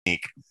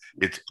think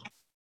it's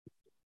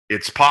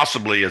it's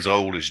possibly as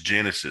old as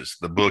Genesis,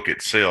 the book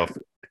itself.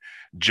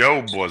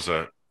 Job was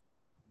a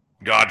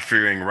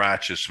God-fearing,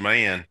 righteous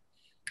man,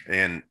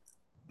 and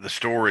the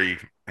story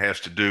has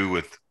to do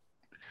with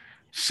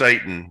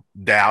Satan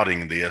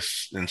doubting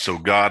this, and so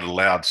God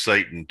allowed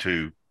Satan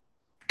to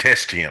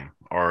test him,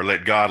 or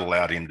let God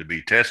allow him to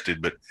be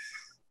tested. But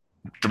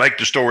to make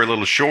the story a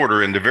little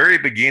shorter, in the very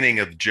beginning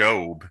of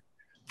Job,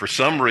 for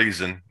some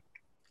reason,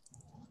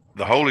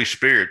 the Holy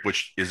Spirit,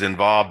 which is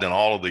involved in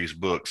all of these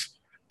books,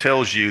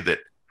 tells you that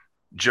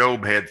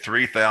Job had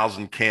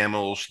 3,000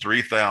 camels,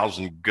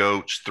 3,000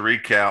 goats,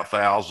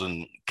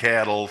 3,000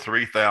 cattle,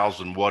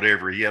 3,000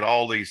 whatever. He had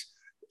all these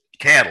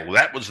cattle.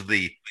 That was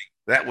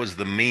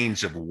the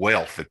means of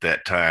wealth at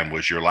that time,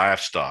 was your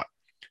livestock.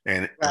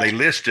 And they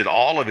listed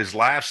all of his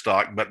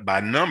livestock, but by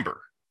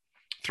number,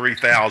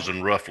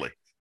 3,000 roughly.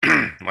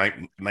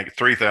 like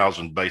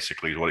 3,000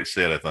 basically is what it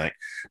said, I think.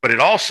 But it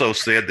also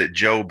said that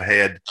Job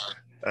had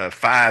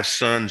 5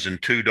 sons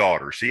and 2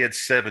 daughters. He had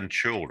 7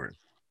 children.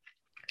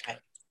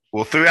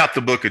 Well, throughout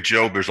the book of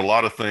Job, there's a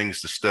lot of things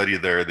to study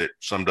there that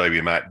someday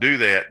we might do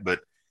that,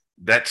 but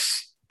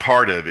that's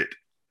part of it.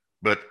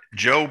 But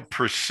Job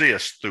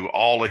persists through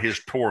all of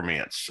his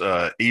torments,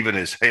 even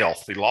his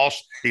health. He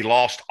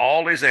lost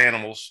all his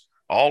animals,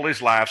 all his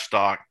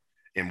livestock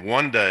in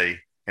one day,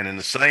 and in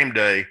the same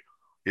day,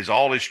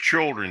 all his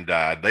children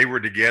died. They were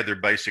together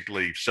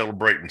basically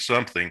celebrating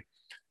something,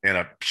 and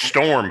a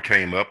storm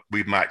came up.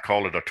 We might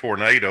call it a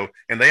tornado,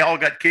 and they all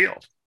got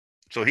killed.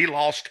 So he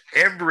lost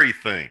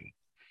everything.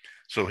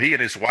 So he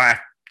and his wife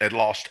had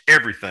lost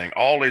everything,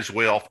 all his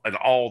wealth and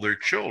all their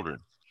children.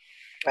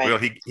 Right. Well,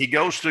 he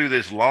goes through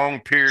this long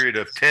period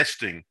of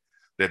testing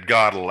that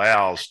God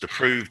allows to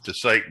prove to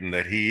Satan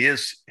that he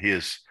is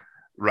his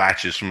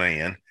righteous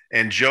man.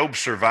 And Job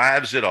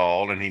survives it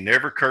all, and he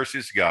never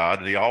curses God.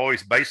 And he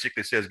always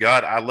basically says,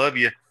 God, I love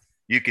you.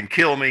 You can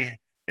kill me.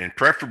 And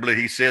preferably,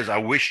 he says, I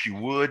wish you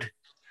would,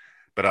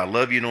 but I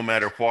love you no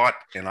matter what,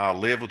 and I'll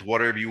live with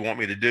whatever you want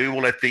me to do.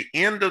 Well, at the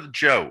end of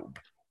Job,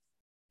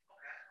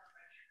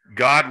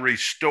 God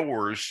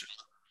restores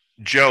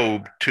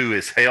Job to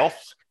his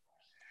health,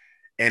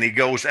 and he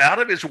goes out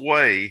of his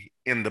way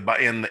in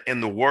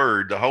the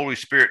word. The Holy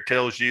Spirit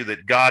tells you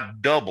that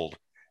God doubled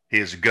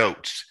his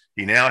goats.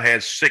 He now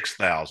has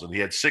 6,000. He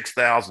had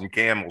 6,000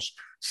 camels,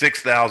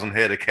 6,000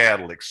 head of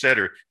cattle,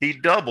 etc. He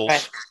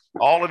doubles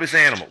all of his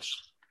animals.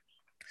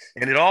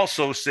 And it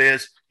also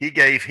says he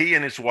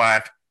and his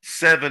wife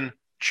 7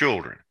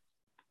 children,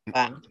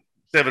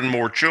 7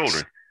 more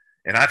children.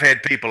 And I've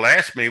had people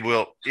ask me,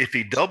 well, if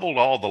he doubled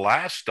all the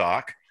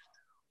livestock,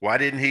 why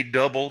didn't he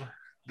double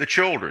the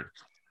children?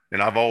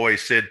 And I've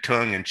always said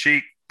tongue in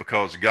cheek,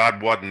 because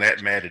God wasn't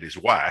that mad at his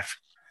wife.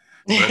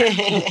 But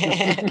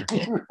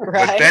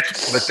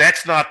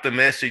that's not the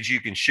message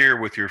you can share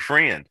with your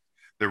friend.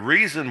 The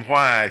reason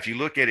why, if you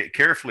look at it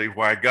carefully,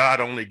 why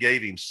God only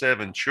gave him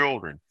 7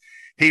 children,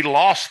 he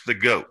lost the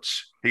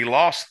goats, he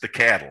lost the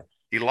cattle,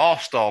 he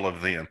lost all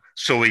of them,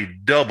 so he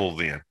doubled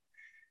them.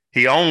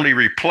 He only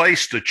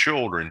replaced the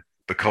children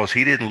because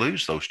he didn't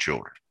lose those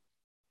children.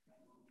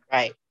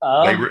 Right.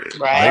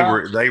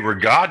 They were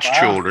God's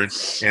children,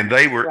 and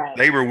they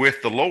were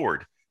with the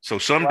Lord. So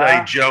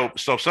someday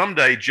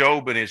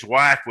Job and his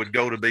wife would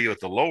go to be with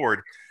the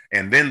Lord,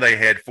 and then they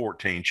had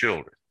 14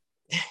 children.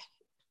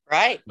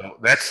 Right. So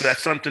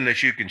that's something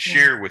that you can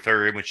share with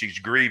her when she's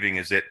grieving,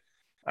 is that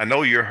I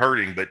know you're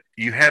hurting, but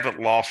you haven't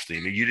lost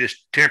him. You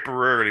just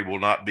temporarily will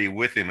not be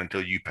with him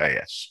until you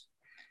pass.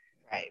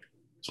 Right.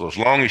 So as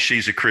long as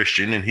she's a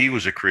Christian and he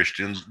was a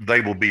Christian,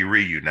 they will be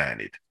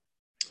reunited.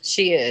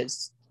 She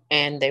is,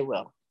 and they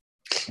will.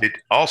 It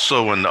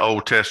also, in the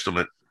Old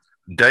Testament,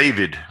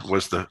 David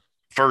was the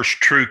first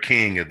true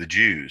king of the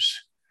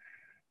Jews.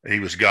 He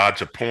was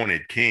God's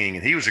appointed king,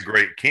 and he was a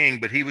great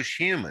king, but he was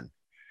human.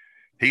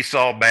 He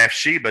saw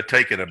Bathsheba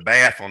taking a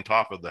bath on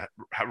top of the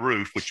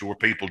roof, which where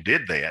people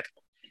did that.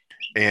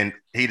 And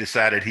he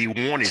decided he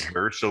wanted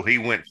her, so he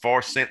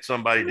sent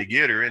somebody to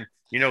get her. And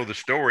you know the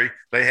story,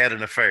 they had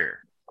an affair.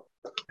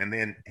 And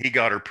then he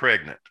got her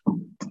pregnant.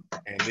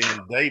 And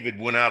then David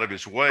went out of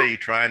his way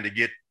trying to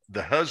get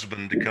the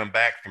husband to come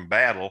back from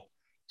battle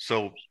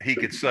so he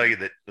could say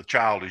that the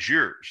child is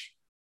yours.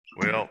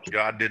 Well,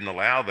 God didn't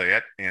allow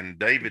that. And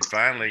David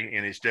finally,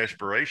 in his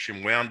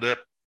desperation, wound up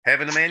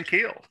having a man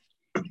killed.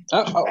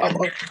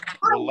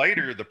 Well,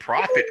 later, the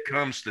prophet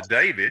comes to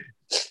David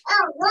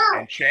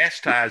and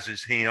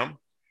chastises him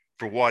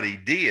for what he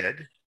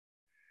did.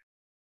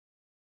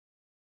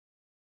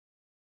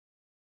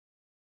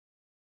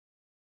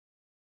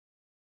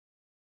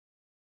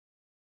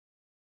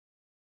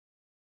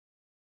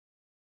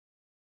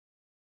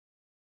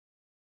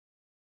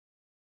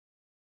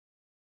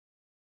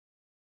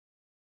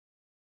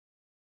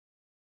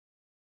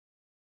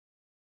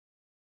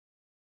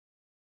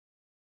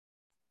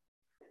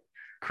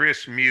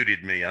 Chris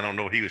muted me. I don't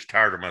know, he was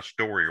tired of my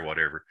story or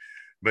whatever.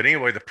 But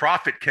anyway, the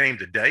prophet came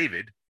to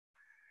David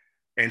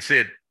and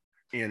said,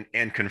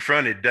 and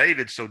confronted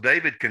David. So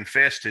David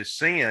confessed his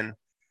sin,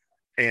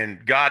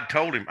 And God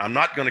told him, I'm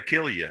not going to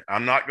kill you. I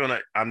am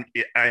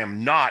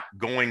not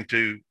going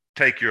to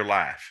take your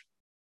life.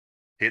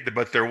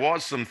 But there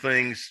was some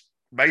things,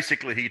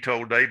 basically he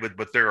told David,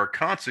 but there are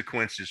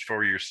consequences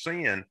for your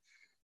sin.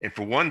 And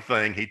for one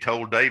thing, he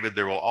told David,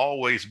 there will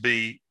always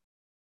be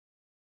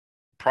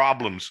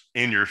problems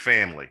in your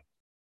family.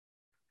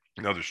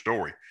 Another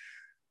story.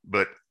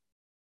 But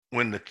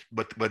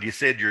but he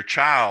said your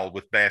child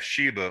with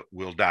Bathsheba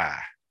will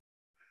die.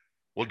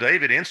 Well,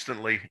 David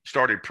instantly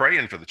started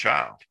praying for the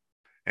child.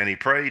 And he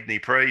prayed and he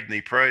prayed and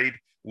he prayed,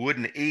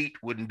 wouldn't eat,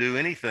 wouldn't do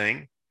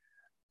anything.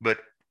 But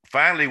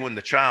finally, when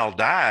the child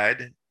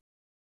died,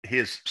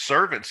 his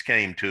servants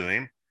came to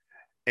him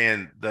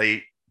and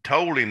they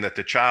told him that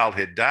the child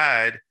had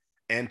died.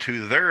 And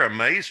to their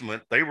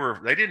amazement, they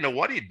didn't know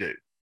what he'd do.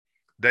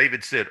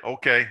 David said,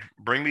 okay,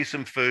 bring me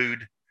some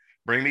food,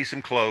 bring me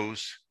some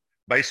clothes.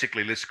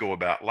 Basically, let's go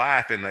about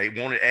life. And they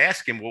wanted to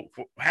ask him, well,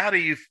 how do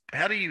you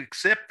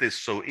accept this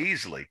so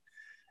easily?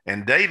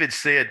 And David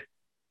said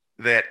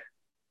that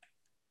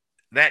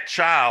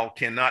child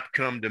cannot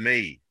come to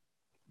me,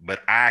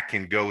 but I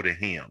can go to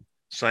him.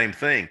 Same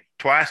thing.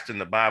 Twice in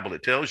the Bible,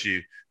 it tells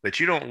you that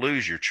you don't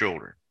lose your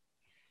children.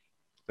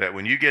 That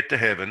when you get to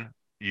heaven,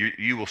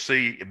 you will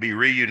be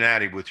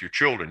reunited with your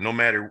children, no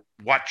matter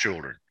what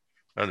children,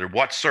 under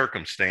what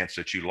circumstance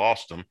that you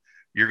lost them,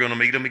 you're going to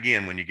meet them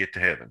again when you get to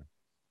heaven.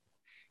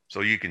 So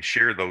you can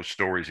share those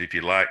stories if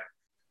you like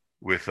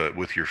with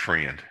your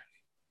friend.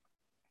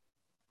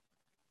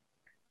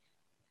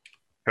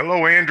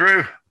 Hello,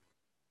 Andrew.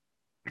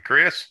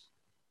 Chris.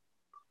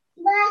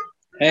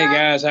 Hey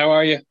guys, how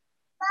are you?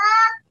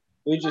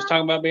 We just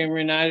talking about being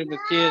reunited with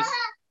kids.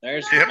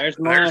 There's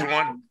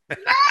one.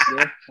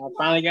 Yeah, I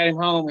finally got him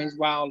home. He's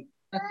wild.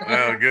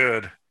 Oh,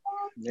 good.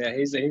 Yeah,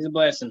 he's a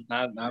blessing.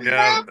 I'm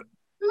yeah.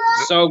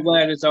 so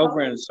glad it's over,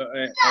 and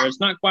or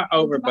it's not quite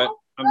over, but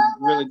I'm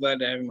really glad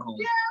to have him home.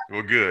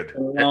 Well, good. It's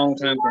been a long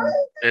time for him.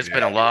 It's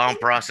been a long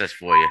process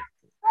for you,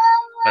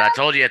 but I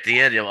told you at the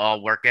end it'll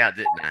all work out,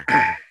 didn't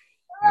I?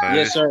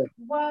 Yes, sir.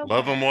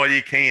 Love them while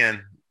you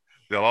can.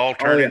 They'll all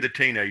turn into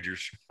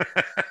teenagers.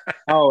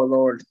 Oh,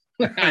 Lord.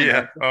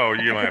 Yeah. Oh,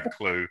 you don't have a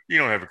clue. You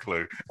don't have a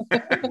clue.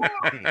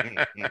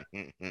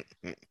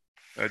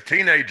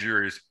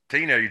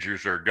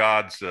 Teenagers are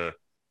God's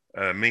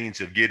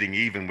means of getting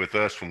even with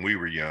us when we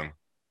were young.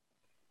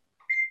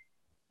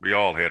 We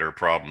all had our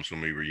problems when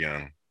we were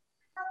young.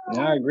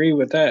 I agree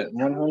with that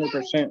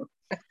 100%.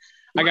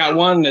 I got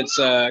one that's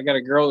I got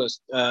a girl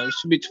that's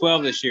should be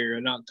 12 this year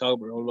in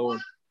October. Oh, Lord.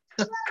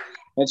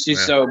 And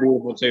she's so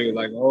beautiful too.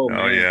 Like, oh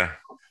man. Yeah.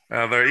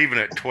 They're even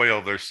at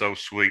 12, they're so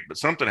sweet. But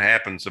something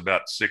happens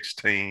about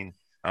 16.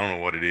 I don't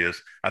know what it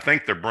is. I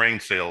think their brain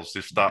cells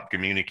just stop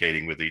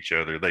communicating with each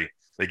other. They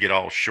get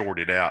all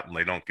shorted out and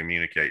they don't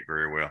communicate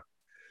very well.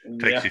 It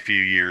takes a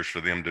few years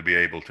for them to be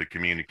able to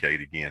communicate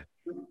again.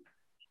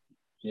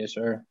 Yes,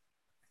 sir.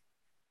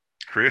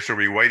 Chris, are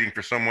we waiting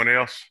for someone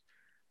else?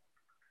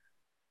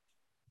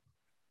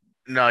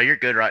 No, you're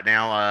good right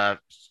now.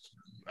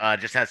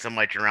 Just had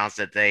somebody turn around and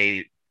said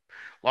they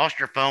lost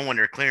their phone when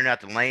they're clearing out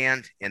the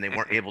land and they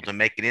weren't able to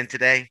make it in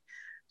today.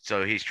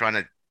 So he's trying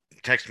to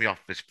text me off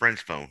his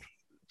friend's phone.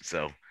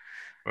 So,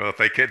 well, if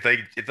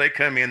they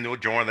come in, they'll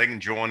join. They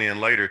can join in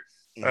later.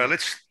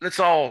 Let's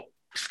all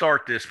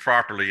start this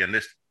properly. And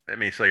let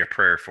me say a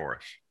prayer for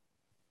us.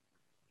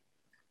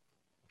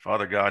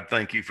 Father God,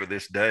 thank you for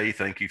this day.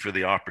 Thank you for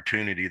the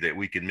opportunity that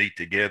we can meet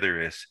together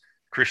as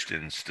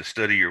Christians to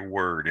study your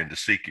word and to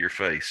seek your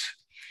face.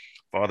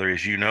 Father,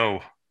 as you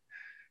know,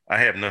 I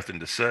have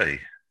nothing to say.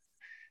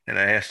 And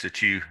I ask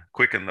that you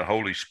quicken the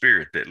Holy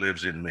Spirit that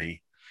lives in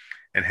me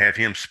and have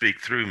him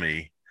speak through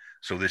me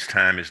so this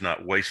time is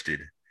not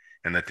wasted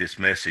and that this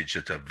message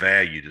is of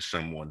value to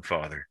someone,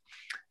 Father.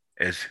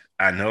 As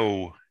I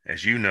know,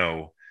 as you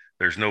know,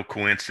 there's no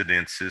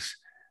coincidences.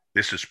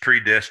 This is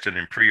predestined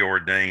and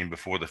preordained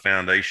before the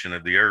foundation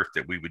of the earth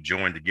that we would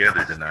join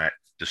together tonight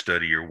to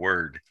study your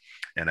word.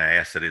 And I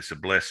ask that it's a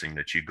blessing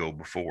that you go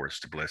before us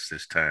to bless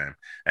this time.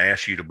 I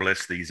ask you to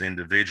bless these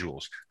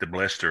individuals, to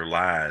bless their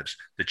lives,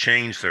 to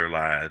change their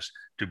lives,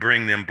 to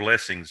bring them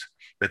blessings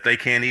that they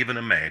can't even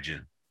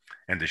imagine,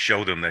 and to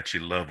show them that you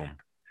love them.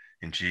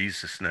 In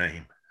Jesus'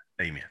 name,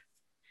 amen.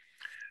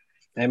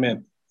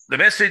 Amen. The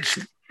message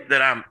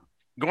that I'm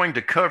going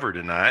to cover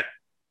tonight,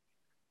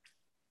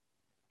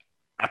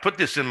 I put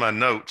this in my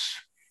notes.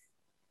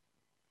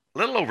 A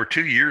little over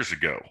 2 years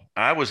ago,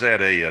 I was at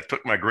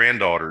took my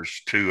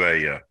granddaughters to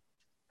a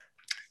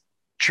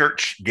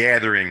church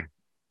gathering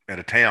at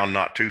a town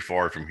not too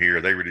far from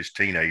here. They were just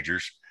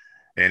teenagers,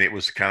 and it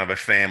was kind of a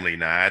family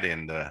night.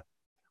 And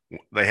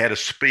they had a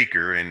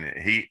speaker, and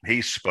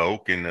he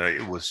spoke, and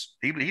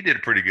he did a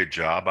pretty good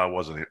job. It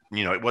wasn't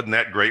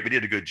that great, but he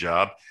did a good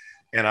job.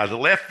 And as I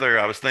left there,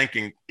 I was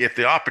thinking, if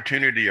the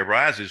opportunity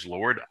arises,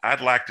 Lord,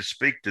 I'd like to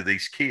speak to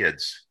these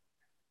kids.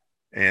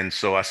 And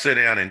so I sat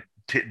down and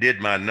did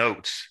my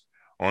notes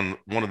on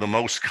one of the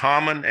most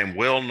common and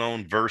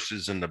well-known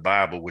verses in the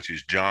Bible, which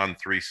is John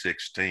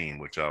 3:16,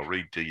 which I'll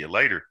read to you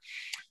later.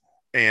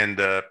 And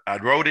I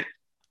wrote it,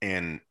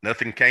 and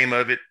nothing came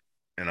of it.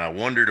 and I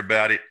wondered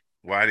about it.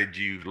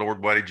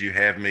 Lord, why did you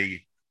have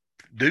me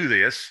do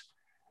this?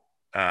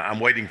 I'm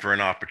waiting for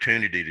an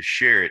opportunity to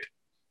share it.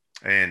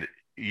 And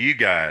you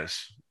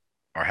guys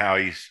are how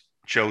he's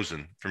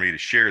chosen for me to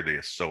share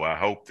this. So I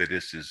hope that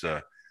this is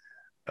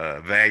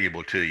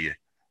valuable to you.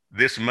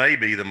 This may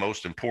be the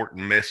most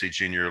important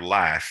message in your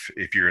life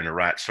if you're in the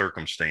right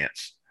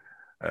circumstance.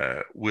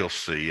 We'll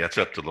see. That's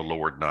up to the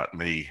Lord, not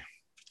me.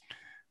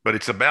 But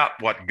it's about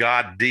what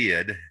God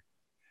did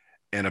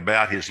and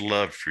about his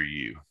love for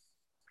you.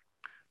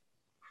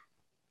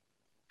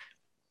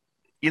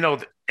 You know,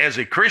 as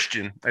a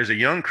Christian, as a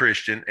young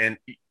Christian, and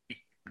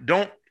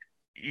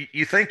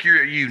you think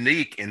you're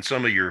unique in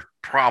some of your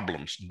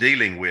problems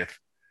dealing with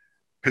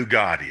who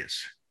God is.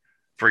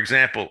 For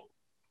example,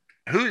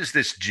 who is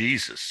this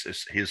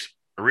Jesus? His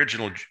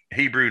original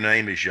Hebrew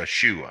name is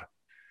Yeshua,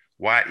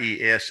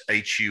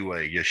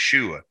 Yeshua,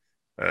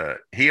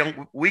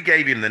 Yeshua. We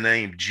gave him the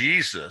name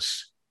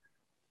Jesus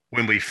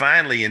when we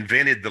finally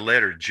invented the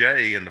letter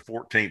J in the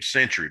 14th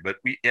century. But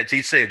as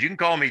he said, you can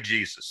call me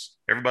Jesus.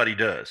 Everybody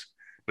does.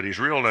 But his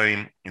real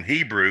name in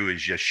Hebrew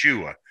is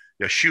Yeshua,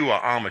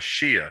 Yeshua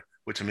HaMashiach,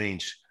 which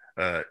means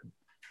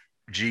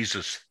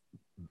Jesus,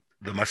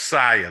 the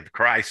Messiah,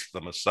 Christ,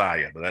 the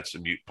Messiah. But that's a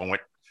mute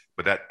point.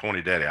 But that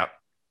pointed that out.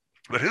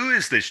 But who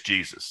is this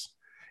Jesus?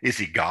 Is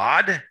he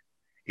God?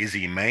 Is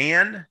he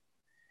man?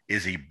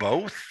 Is he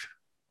both?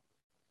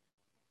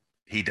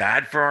 He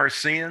died for our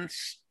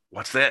sins.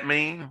 What's that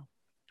mean?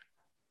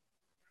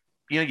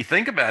 You know, you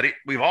think about it,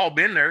 we've all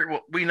been there.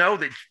 Well, we know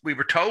that we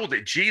were told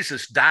that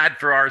Jesus died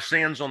for our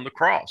sins on the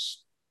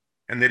cross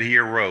and that he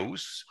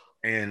arose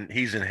and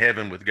he's in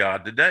heaven with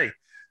God today.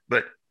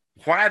 But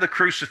why the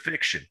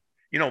crucifixion?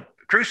 You know,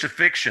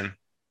 crucifixion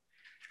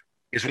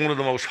is one of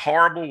the most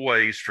horrible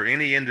ways for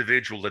any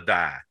individual to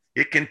die.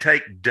 It can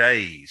take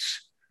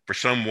days for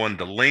someone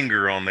to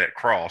linger on that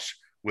cross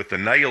with the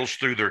nails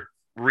through their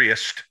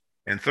wrist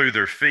and through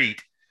their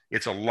feet.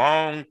 It's a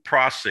long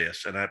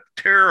process and a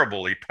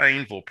terribly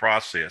painful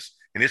process.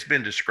 And it's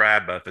been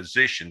described by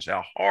physicians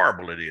how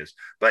horrible it is.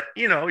 But,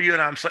 you know, you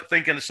and I'm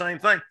thinking the same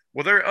thing.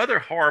 Well, there are other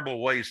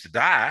horrible ways to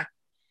die.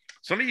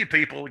 Some of you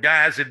people,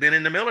 guys, have been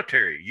in the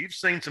military. You've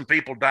seen some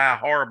people die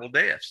horrible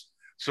deaths.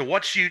 So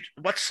what's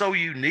so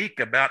unique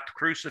about the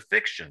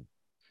crucifixion?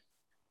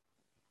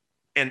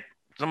 And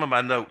some of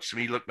my notes,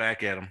 when you look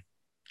back at them,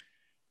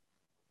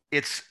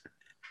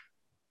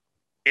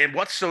 and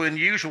what's so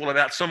unusual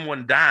about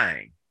someone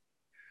dying?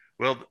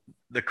 Well,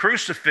 the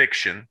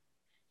crucifixion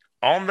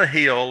on the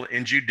hill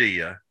in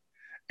Judea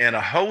and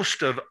a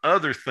host of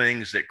other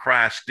things that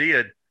Christ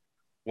did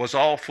was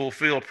all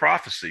fulfilled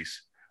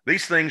prophecies.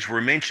 These things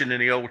were mentioned in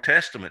the Old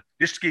Testament.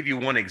 Just to give you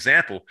one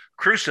example,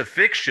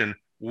 crucifixion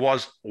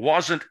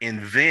wasn't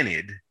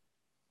invented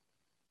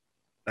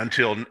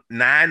until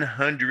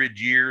 900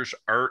 years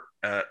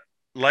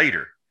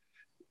later.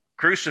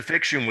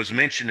 Crucifixion was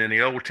mentioned in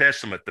the Old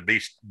Testament to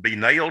be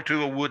nailed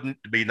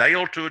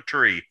to a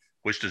tree,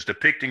 which is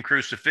depicting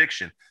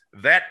crucifixion.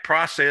 That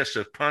process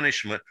of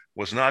punishment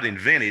was not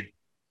invented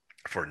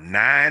for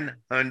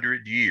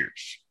 900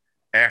 years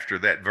after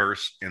that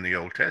verse in the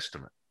Old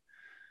Testament.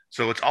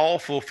 So it's all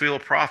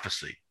fulfilled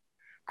prophecy.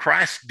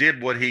 Christ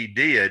did what he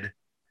did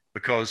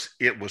because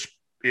it was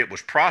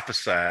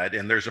prophesied,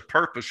 and there's a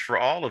purpose for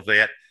all of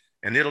that.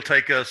 And it'll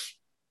take us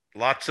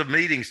lots of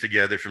meetings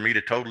together for me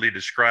to totally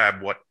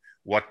describe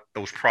what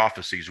those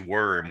prophecies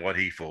were and what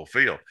he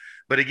fulfilled.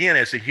 But again,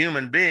 as a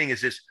human being,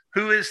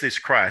 who is this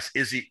Christ?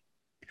 Is he,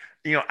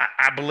 you know,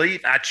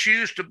 I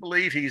choose to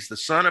believe he's the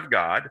Son of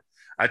God.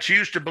 I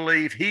choose to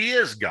believe he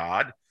is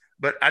God,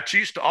 but I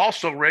choose to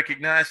also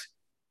recognize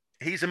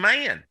he's a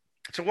man.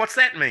 So what's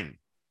that mean?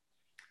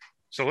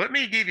 So let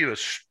me give you a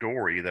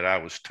story that I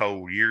was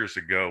told years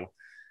ago.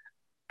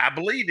 I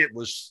believe it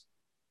was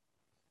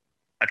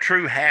a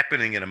true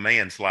happening in a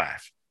man's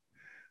life.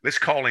 Let's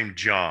call him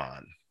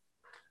John.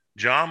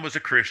 John was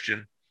a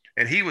Christian,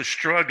 and he was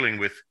struggling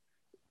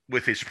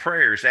with his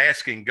prayers,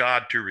 asking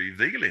God to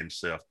reveal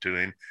himself to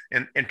him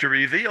and to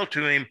reveal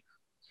to him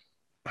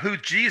who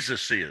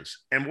Jesus is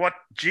and what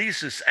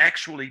Jesus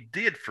actually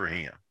did for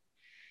him.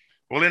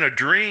 Well, in a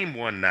dream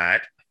one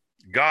night,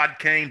 God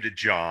came to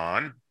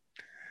John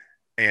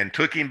and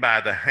took him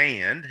by the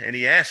hand, and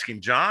he asked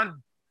him,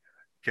 John,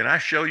 can I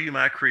show you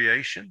my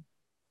creation?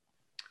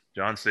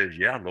 John says,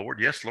 yeah, Lord.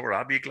 Yes, Lord,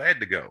 I'll be glad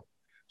to go.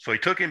 So he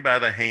took him by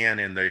the hand,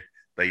 and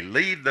they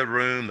leave the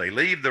room, they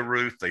leave the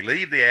roof, they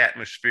leave the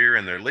atmosphere,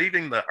 and they're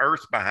leaving the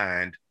earth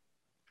behind,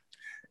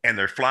 and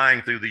they're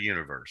flying through the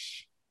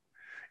universe.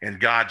 And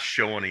God's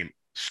showing him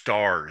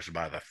stars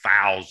by the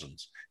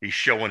thousands. He's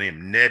showing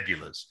him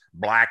nebulas,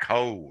 black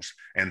holes,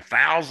 and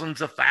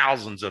thousands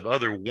of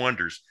other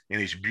wonders in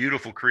his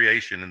beautiful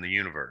creation in the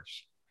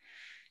universe.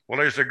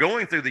 Well, as they're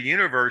going through the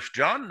universe,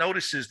 John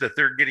notices that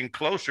they're getting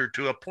closer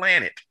to a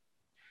planet,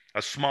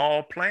 a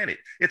small planet.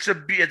 As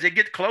they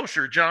get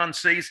closer, John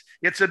sees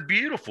it's a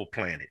beautiful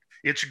planet.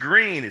 It's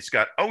green. It's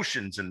got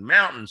oceans and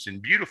mountains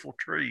and beautiful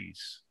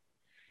trees.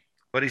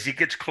 But as he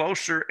gets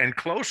closer and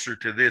closer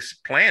to this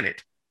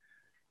planet,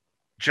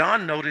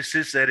 John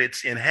notices that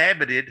it's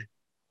inhabited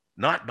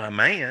not by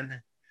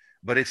man,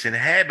 but it's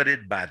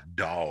inhabited by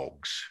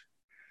dogs,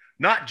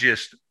 not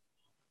just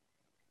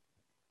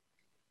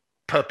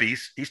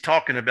puppies. He's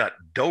talking about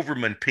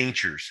Doberman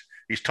Pinschers.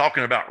 He's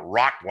talking about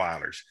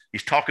Rottweilers.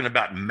 He's talking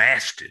about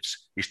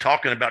Mastiffs. He's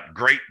talking about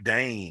Great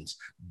Danes,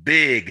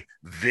 big,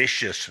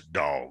 vicious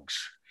dogs.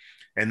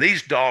 And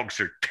these dogs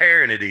are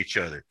tearing at each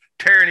other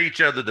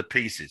to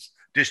pieces,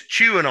 just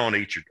chewing on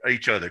each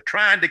other,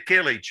 trying to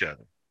kill each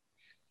other.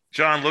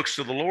 John looks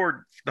to the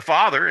Lord, the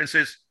Father, and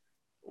says,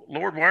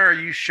 Lord, why are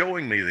you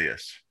showing me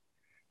this?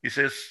 He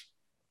says,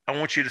 I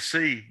want you to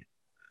see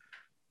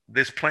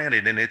this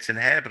planet and its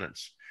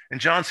inhabitants. And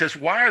John says,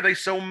 why are they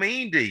so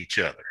mean to each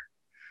other?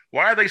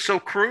 Why are they so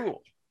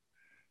cruel?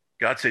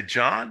 God said,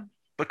 John,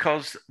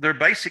 because they're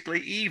basically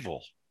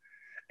evil,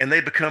 and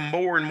they become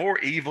more and more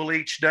evil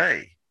each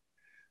day.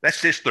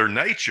 That's just their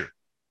nature.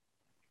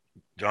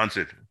 John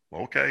said,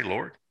 okay,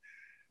 Lord.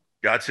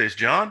 God says,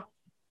 John,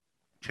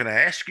 can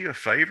I ask you a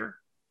favor?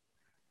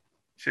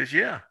 He says,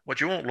 yeah, what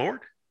you want,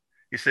 Lord?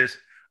 He says,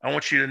 I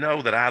want you to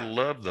know that I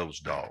love those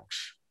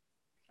dogs.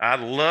 I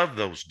love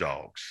those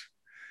dogs.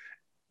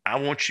 I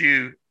want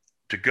you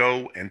to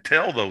go and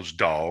tell those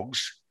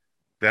dogs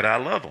that I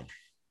love them.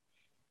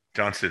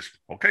 John says,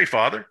 okay,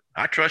 Father,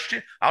 I trust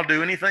you. I'll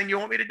do anything you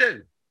want me to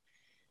do.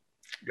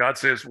 God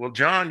says, well,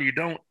 John, you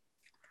don't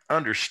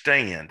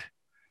understand.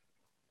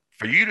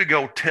 For you to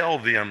go tell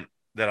them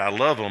that I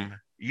love them,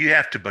 you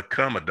have to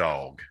become a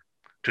dog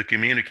to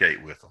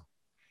communicate with them.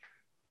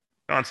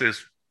 John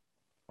says,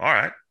 all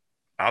right,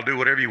 I'll do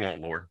whatever you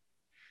want, Lord.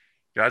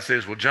 God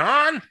says, well,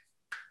 John,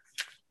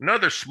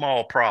 another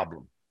small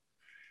problem.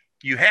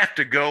 You have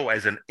to go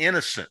as an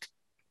innocent,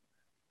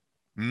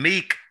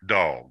 meek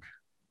dog.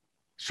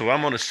 So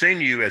I'm going to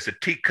send you as a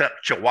teacup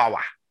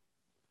chihuahua.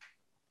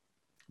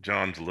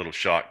 John's a little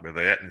shocked by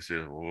that, and he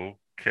says,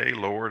 okay,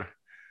 Lord,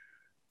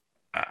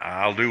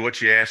 I'll do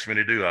what you asked me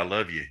to do. I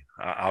love you.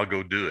 I'll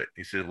go do it.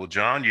 He said, well,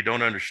 John, you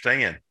don't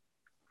understand.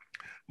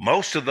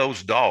 Most of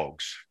those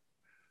dogs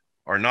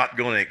are not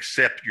going to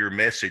accept your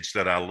message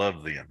that I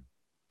love them.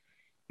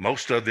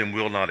 Most of them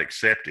will not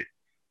accept it.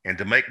 And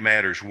to make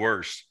matters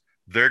worse,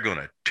 they're going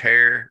to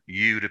tear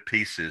you to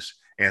pieces,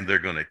 and they're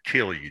going to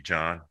kill you,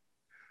 John.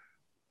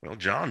 Well,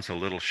 John's a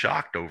little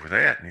shocked over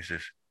that. And he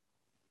says,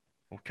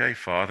 okay,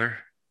 Father,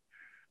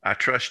 I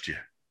trust you.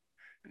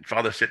 And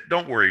Father said,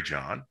 don't worry,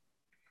 John.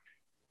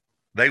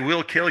 They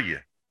will kill you.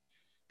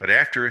 But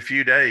after a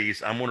few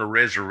days, I'm going to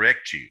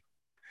resurrect you,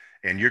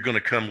 and you're going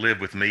to come live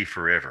with me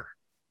forever.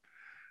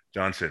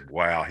 John said,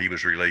 wow, he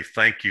was relieved.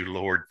 Thank you,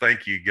 Lord.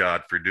 Thank you,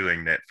 God, for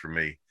doing that for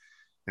me.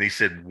 And he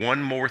said,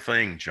 one more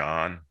thing,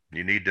 John,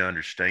 you need to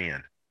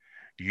understand.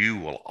 You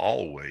will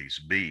always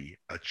be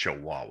a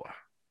chihuahua.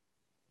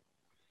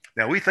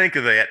 Now we think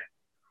of that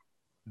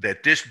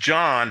this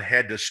John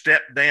had to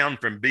step down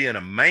from being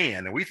a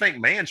man. And we think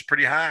man's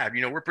pretty high.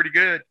 You know, we're pretty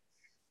good.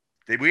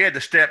 We had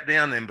to step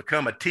down and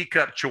become a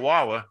teacup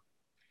chihuahua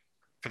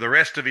for the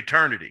rest of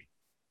eternity.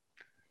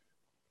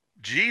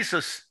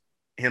 Jesus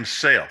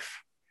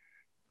himself,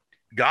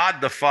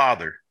 God the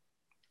Father,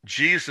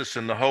 Jesus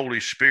and the Holy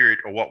Spirit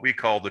are what we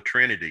call the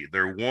Trinity.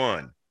 They're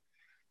one.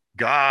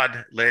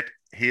 God let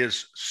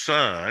his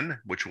Son,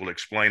 which we'll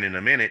explain in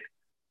a minute,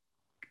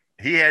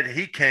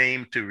 he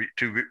came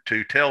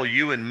to tell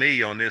you and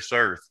me on this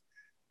earth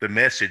the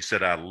message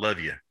that I love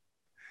you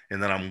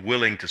and that I'm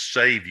willing to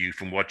save you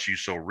from what you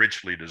so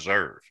richly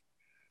deserve.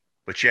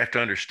 But you have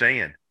to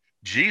understand,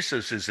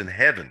 Jesus is in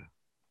heaven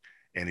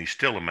and he's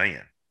still a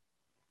man.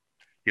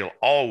 He'll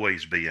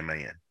always be a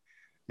man.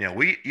 Now,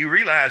 you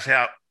realize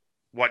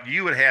what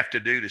you would have to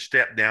do to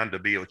step down to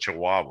be a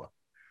chihuahua.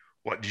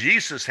 What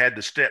Jesus had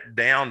to step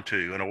down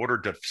to in order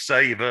to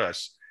save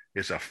us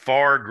is a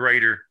far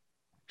greater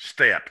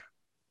step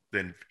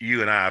than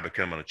you and I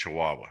becoming a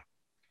chihuahua.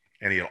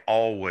 And he'll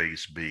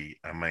always be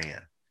a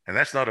man. And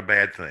that's not a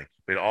bad thing.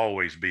 He'll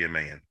always be a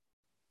man.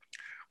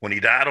 When he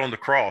died on the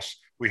cross,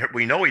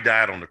 we know he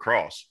died on the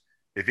cross.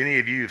 If any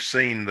of you have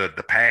seen the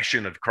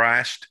Passion of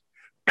Christ,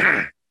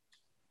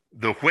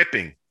 the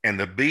whipping and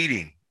the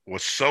beating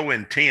was so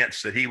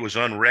intense that he was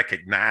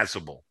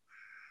unrecognizable.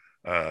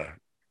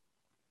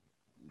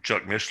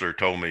 Chuck Missler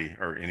told me,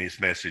 or in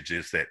his message,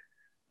 is that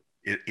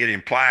it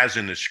implies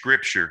in the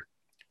scripture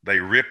they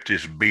ripped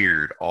his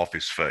beard off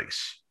his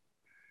face.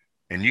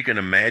 And you can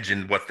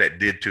imagine what that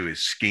did to his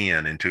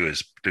skin and to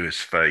his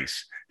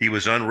face. He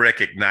was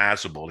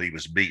unrecognizable. He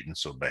was beaten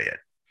so bad.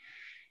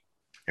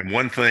 And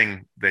one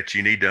thing that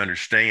you need to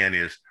understand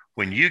is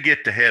when you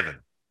get to heaven,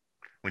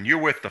 when you're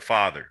with the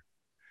Father,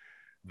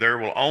 there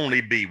will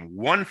only be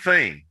one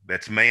thing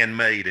that's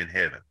man-made in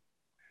heaven,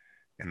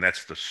 and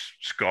that's the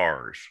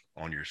scars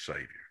on your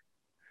Savior.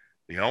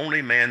 The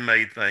only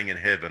man-made thing in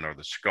heaven are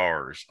the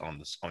scars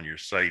on your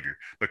Savior,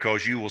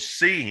 because you will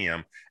see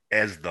him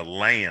as the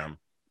lamb,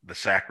 the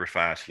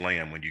sacrificed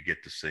lamb, when you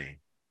get to see him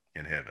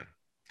in heaven.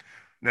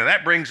 Now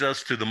that brings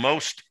us to the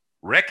most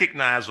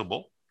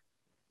recognizable,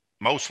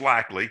 most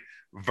likely,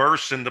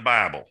 verse in the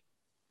Bible.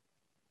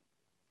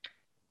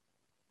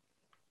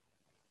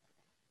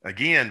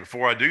 Again,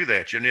 before I do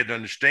that, you need to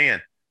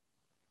understand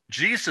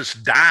Jesus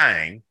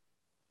dying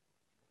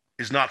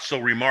is not so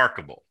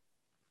remarkable.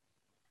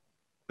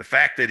 The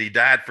fact that he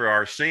died for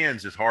our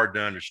sins is hard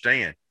to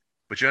understand,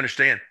 but you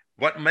understand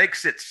what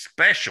makes it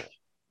special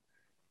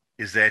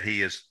is that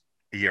he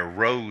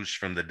arose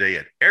from the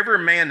dead. Every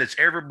man that's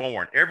ever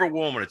born, every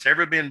woman that's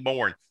ever been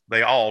born,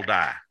 they all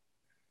die.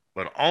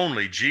 But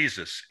only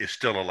Jesus is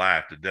still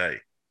alive today.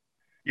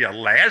 Yeah,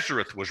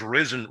 Lazarus was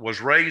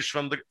raised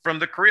from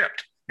the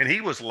crypt, and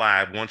he was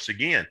alive once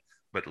again,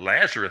 but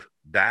Lazarus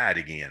died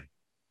again.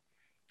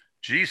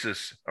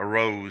 Jesus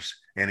arose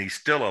and he's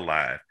still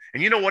alive.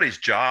 And you know what his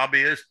job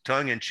is,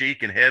 tongue in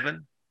cheek in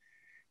heaven?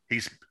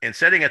 He's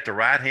sitting at the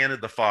right hand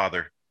of the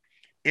Father,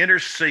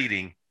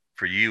 interceding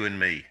for you and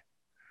me.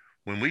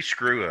 When we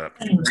screw up,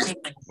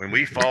 when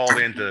we fall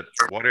into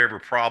whatever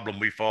problem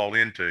we fall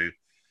into,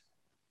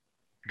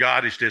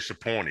 God is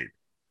disappointed.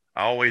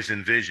 I always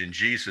envision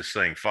Jesus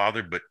saying,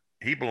 Father, but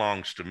he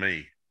belongs to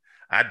me.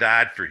 I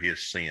died for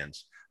his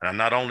sins. And I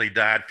not only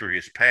died for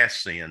his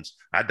past sins,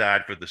 I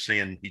died for the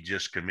sin he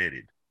just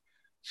committed.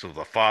 So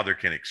the Father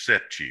can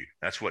accept you.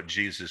 That's what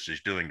Jesus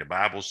is doing. The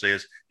Bible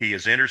says he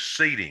is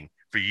interceding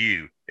for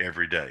you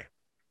every day.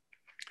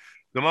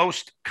 The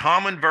most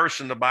common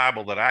verse in the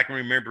Bible that I can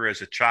remember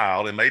as a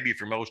child, and maybe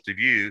for most of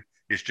you,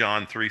 is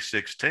John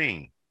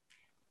 3:16.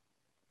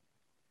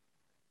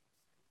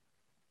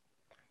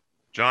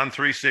 John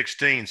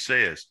 3:16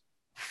 says,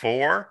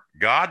 for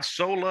God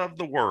so loved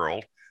the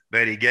world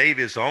that he gave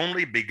his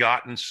only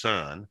begotten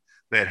Son,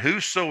 that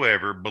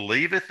whosoever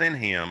believeth in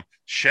him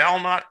shall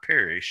not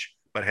perish,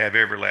 but have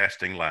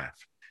everlasting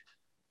life.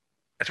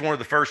 That's one of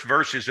the first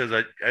verses as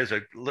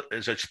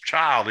a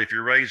child, if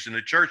you're raised in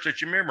the church,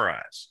 that you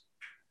memorize,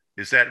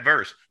 is that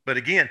verse. But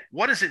again,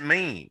 what does it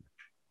mean?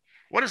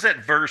 What does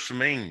that verse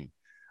mean?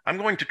 I'm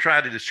going to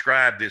try to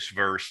describe this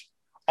verse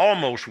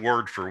almost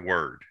word for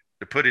word,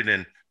 to put it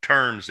in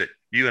terms that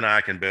you and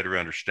I can better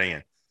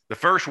understand. The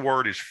first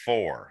word is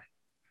for.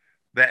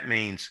 That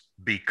means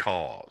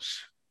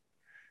because.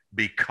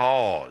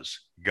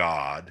 Because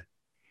God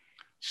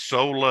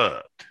so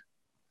loved.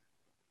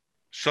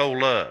 So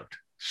loved.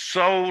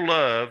 So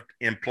loved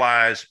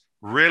implies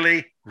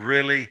really,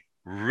 really,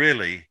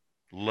 really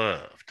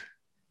loved.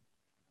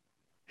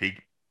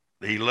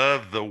 He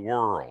loved the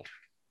world.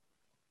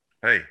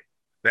 Hey,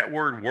 that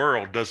word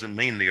world doesn't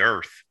mean the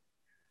earth.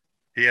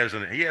 He has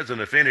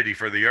an affinity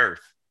for the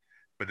earth.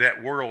 But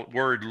that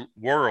word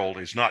world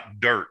is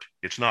not dirt.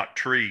 It's not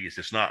trees.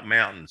 It's not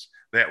mountains.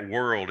 That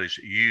world is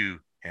you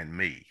and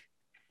me.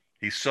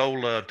 He so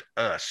loved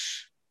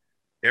us,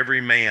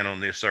 every man on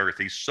this earth.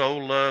 He so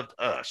loved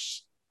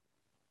us.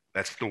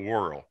 That's the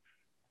world.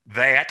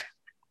 That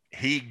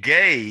he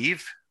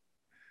gave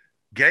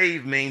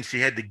means he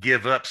had to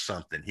give up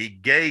something. He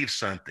gave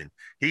something.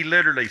 He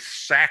literally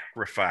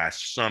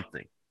sacrificed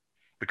something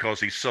because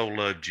he so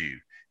loved you.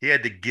 He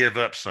had to give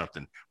up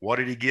something. What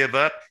did he give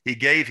up? He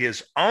gave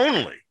his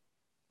only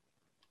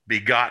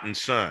begotten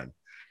Son.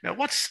 Now,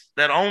 what's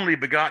that only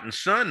begotten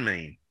Son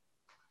mean?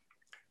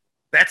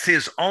 That's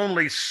his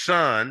only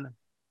Son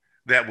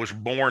that was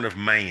born of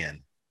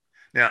man.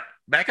 Now,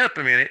 back up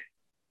a minute.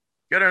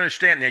 You got to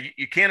understand. Now,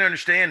 you can't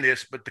understand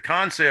this, but the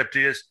concept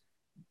is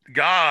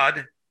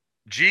God,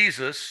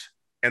 Jesus,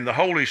 and the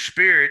Holy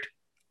Spirit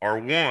are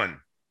one.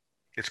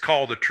 It's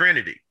called the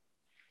Trinity.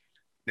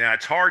 Now,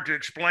 it's hard to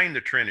explain the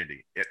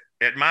Trinity.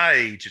 At my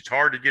age, it's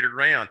hard to get it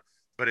around.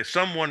 But if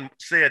someone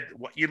said,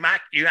 well, you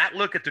might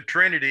look at the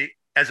Trinity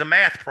as a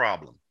math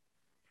problem.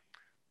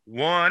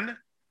 1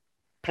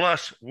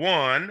 plus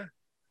 1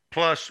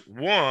 plus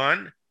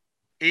 1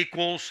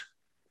 equals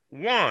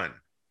 1.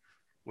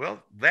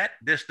 Well,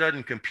 this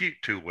doesn't compute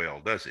too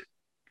well, does it?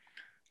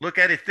 Look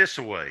at it this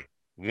way.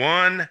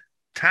 1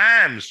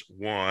 times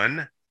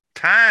 1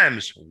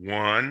 times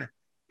 1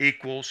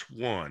 equals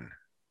 1.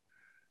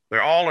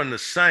 They're all in the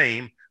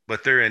same,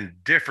 but they're in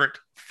different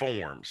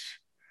forms.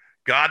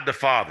 God the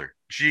Father,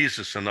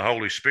 Jesus, and the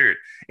Holy Spirit.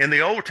 In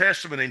the Old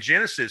Testament, in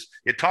Genesis,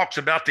 it talks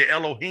about the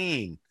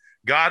Elohim.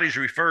 God is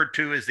referred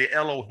to as the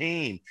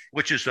Elohim,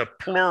 which is a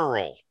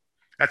plural.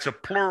 That's a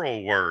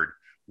plural word.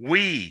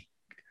 We,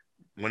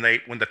 when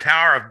the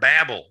Tower of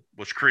Babel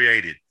was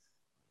created,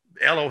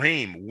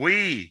 Elohim,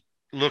 we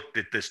looked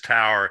at this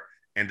tower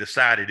and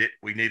decided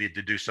we needed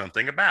to do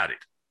something about it.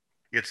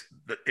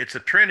 It's a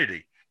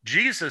Trinity.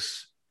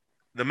 Jesus,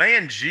 the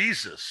man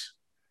Jesus,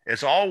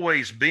 has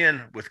always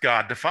been with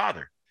God the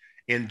Father.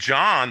 In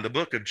John, the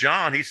book of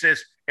John, he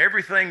says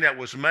everything that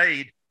was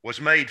made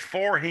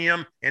for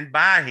him and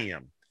by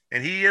him.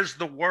 And he is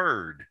the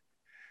Word.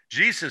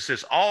 Jesus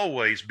has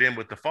always been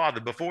with the Father.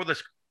 Before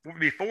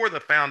the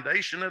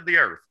foundation of the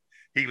earth,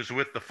 he was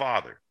with the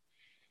Father.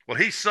 Well,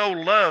 he so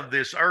loved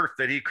this earth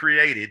that he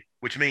created,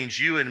 which means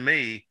you and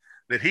me,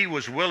 that he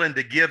was willing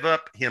to give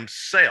up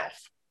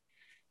himself.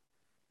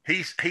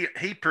 He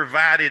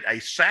provided a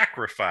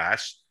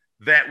sacrifice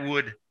that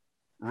would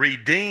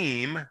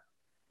redeem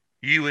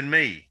you and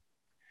me.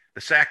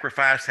 The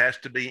sacrifice has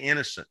to be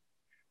innocent.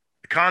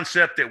 The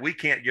concept that we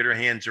can't get our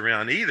hands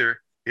around either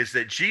is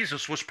that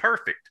Jesus was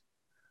perfect.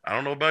 I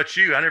don't know about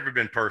you. I've never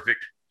been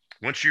perfect.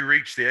 Once you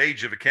reach the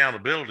age of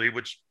accountability,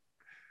 which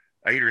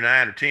 8 or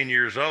 9 or 10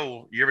 years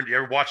old, you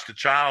ever watched a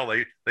child?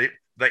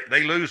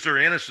 They lose their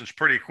innocence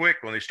pretty quick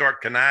when they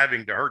start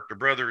conniving to hurt their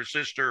brother or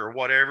sister or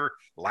whatever,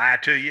 lie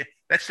to you.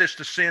 That's just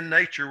the sin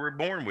nature we're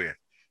born with.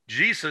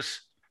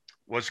 Jesus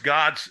was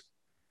God's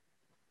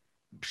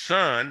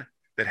son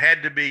that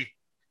had to be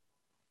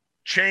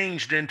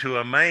changed into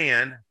a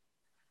man.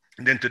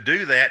 And then to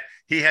do that,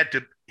 he had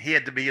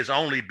to be his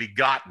only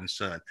begotten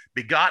son.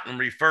 Begotten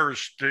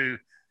refers to,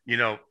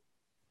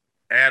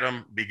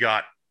 Adam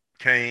begot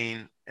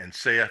Cain, and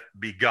Seth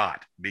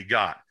begot.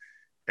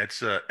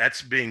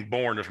 That's being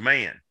born of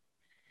man.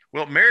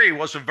 Well, Mary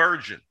was a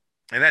virgin,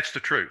 and that's the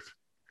truth.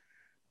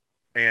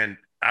 And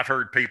I've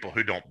heard people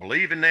who don't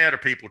believe in that, or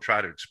people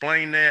try to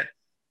explain that.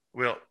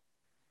 Well,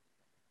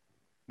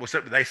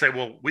 they say,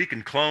 well, we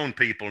can clone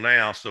people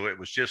now, so it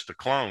was just a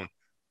clone.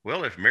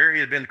 Well, if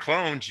Mary had been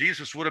cloned,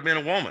 Jesus would have been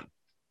a woman.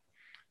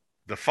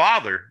 The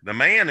father, the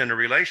man in the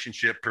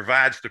relationship,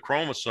 provides the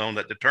chromosome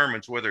that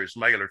determines whether it's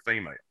male or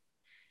female.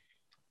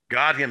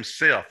 God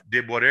himself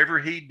did whatever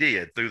he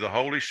did through the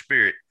Holy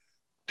Spirit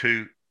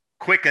to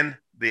quicken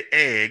the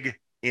egg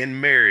in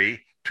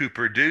Mary to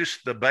produce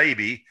the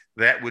baby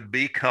that would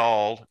be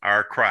called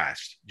our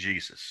Christ,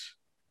 Jesus.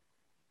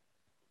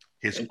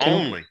 His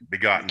only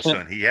begotten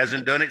son. He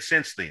hasn't done it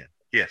since then.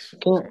 Yes.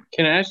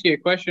 Can I ask you a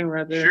question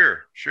right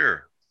there?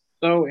 Sure.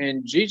 So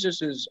in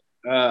Jesus's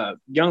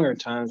younger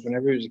times,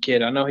 whenever he was a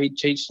kid, I know he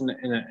teached in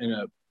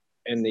the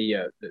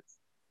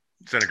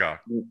synagogue.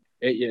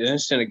 In a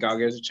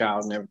synagogue as a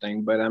child and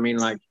everything, but I mean,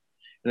 like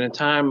in the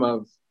time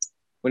of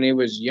when he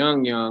was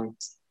young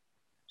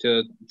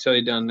till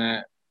he done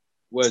that,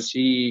 was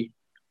he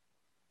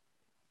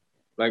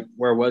like,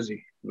 where was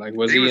he? Like,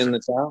 was he in the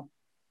town?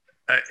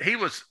 He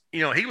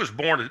was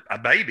born a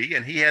baby,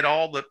 and he had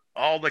all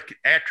the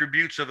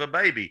attributes of a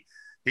baby.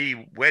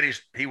 He wet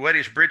his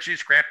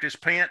britches, crapped his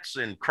pants,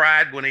 and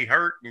cried when he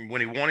hurt and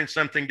when he wanted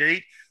something to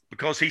eat,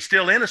 because he's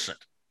still innocent.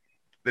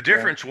 The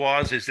difference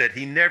is that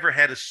he never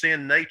had a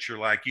sin nature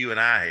like you and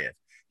I have.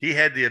 He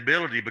had the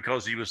ability,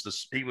 because he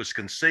was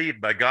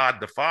conceived by God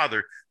the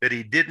Father, that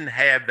he didn't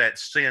have that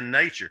sin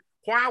nature.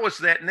 Why was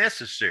that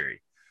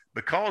necessary?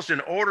 Because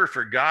in order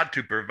for God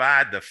to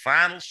provide the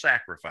final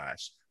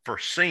sacrifice for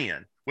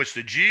sin, which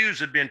the Jews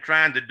had been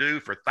trying to do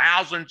for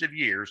thousands of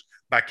years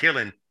by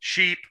killing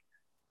sheep,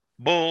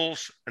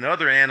 bulls, and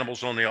other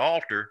animals on the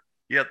altar,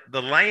 yet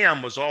the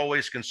lamb was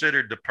always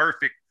considered the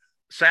perfect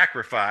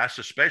sacrifice,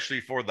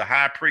 especially for the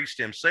high priest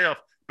himself,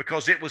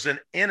 because it was an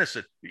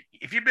innocent.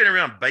 If you've been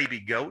around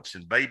baby goats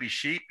and baby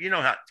sheep, you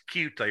know how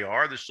cute they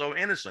are. They're so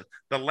innocent.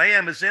 The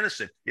lamb is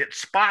innocent.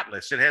 It's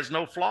spotless. It has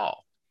no flaw.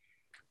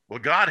 Well,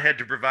 God had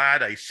to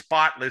provide a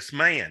spotless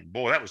man.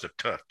 Boy, that was a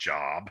tough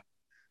job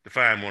to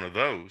find one of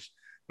those.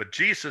 But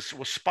Jesus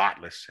was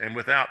spotless and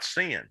without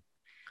sin.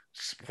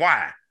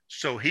 Why?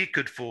 So he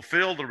could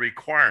fulfill the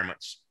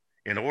requirements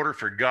in order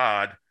for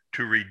God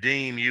to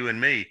redeem you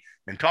and me.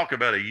 And talk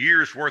about a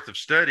year's worth of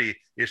study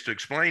is to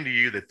explain to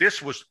you that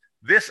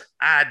this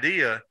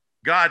idea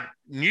God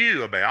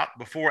knew about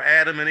before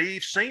Adam and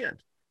Eve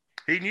sinned.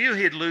 He knew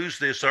he'd lose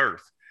this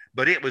earth,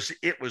 but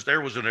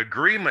there was an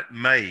agreement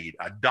made,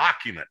 a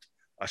document,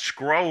 a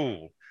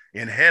scroll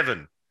in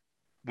heaven,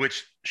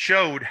 which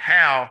showed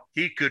how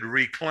he could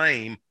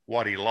reclaim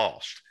what he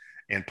lost.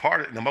 And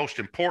the most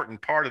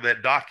important part of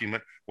that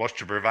document was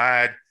to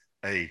provide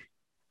a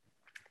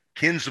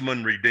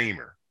kinsman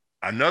redeemer,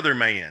 another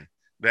man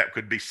that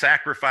could be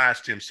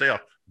sacrificed himself.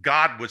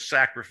 God would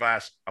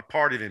sacrifice a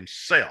part of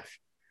himself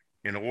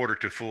in order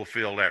to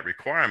fulfill that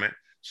requirement.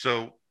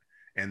 So,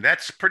 and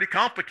that's pretty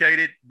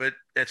complicated, but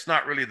that's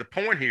not really the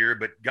point here.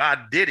 But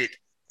God did it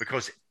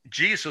because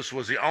Jesus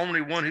was the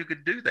only one who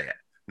could do that.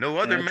 No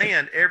other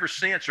man ever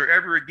since or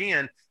ever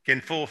again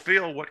can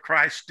fulfill what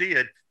Christ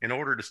did in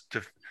order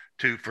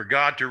for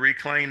God to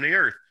reclaim the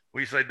earth.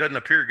 We say it doesn't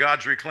appear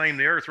God's reclaimed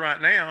the earth right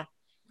now.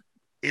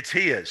 It's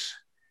his.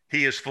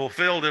 He has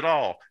fulfilled it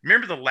all.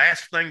 Remember the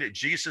last thing that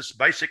Jesus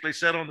basically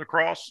said on the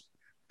cross?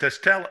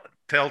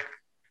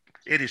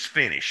 It is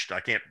finished. I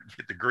can't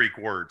get the Greek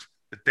words.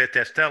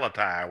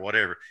 Tetelestai or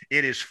whatever.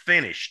 It is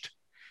finished.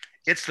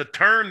 It's the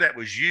term that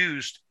was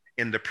used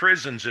in the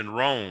prisons in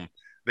Rome,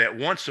 that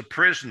once a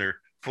prisoner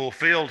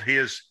fulfilled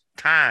his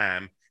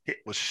time, it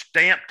was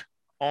stamped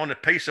on a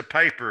piece of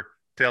paper,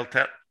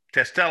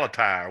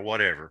 tetelestai or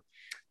whatever.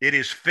 It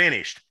is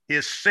finished.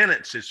 His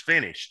sentence is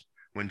finished.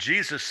 When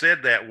Jesus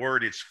said that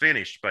word, it's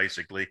finished,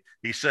 basically,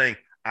 he's saying,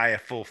 I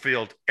have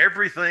fulfilled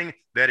everything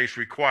that is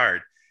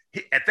required.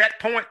 At that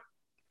point,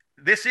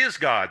 this is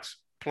God's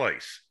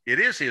place. It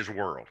is his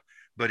world,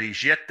 but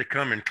he's yet to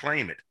come and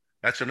claim it.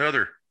 That's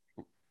another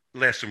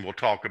lesson we'll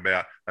talk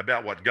about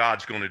what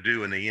God's going to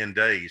do in the end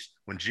days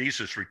when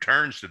Jesus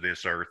returns to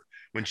this earth.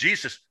 When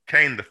Jesus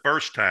came the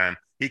first time,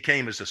 he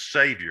came as a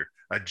savior,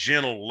 a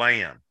gentle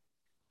lamb.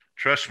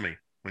 Trust me,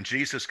 when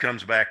Jesus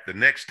comes back the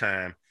next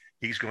time,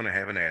 he's going to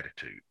have an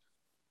attitude.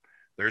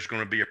 There's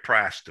going to be a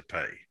price to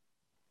pay.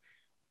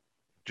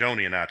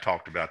 Joni and I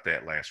talked about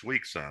that last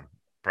week some.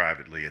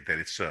 privately that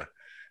it's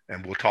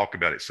and we'll talk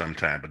about it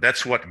sometime. But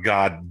that's what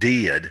God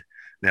did.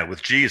 Now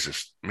with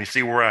Jesus, let me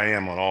see where I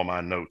am on all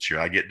my notes here.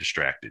 I get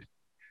distracted.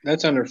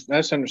 That's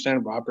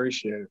understandable. I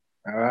appreciate it.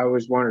 I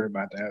always wondered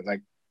about that.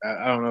 Like,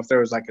 I don't know if there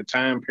was like a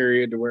time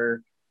period to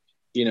where,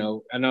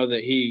 I know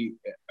that he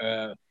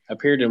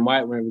appeared in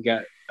white when we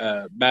got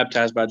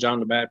baptized by John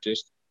the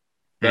Baptist,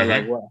 but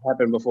like what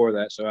happened before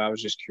that? So I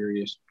was just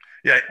curious.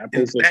 Yeah,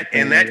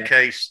 in that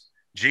case,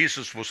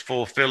 Jesus was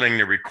fulfilling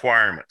the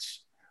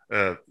requirements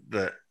of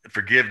the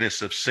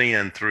forgiveness of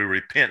sin through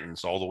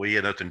repentance, although he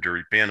had nothing to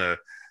repent of.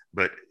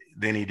 But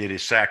then he did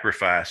his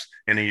sacrifice,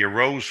 and he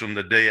arose from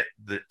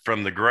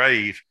from the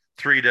grave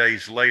 3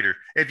 days later.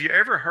 Have you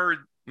ever heard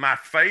my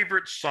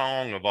favorite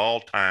song of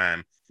all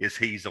time is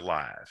 "He's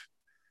Alive"?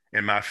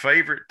 And my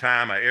favorite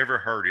time I ever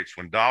heard it's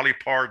when Dolly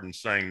Parton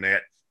sang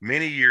that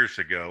many years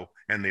ago,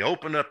 and they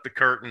open up the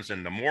curtains,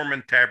 and the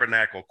Mormon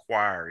Tabernacle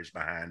Choir is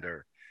behind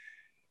her.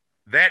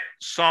 That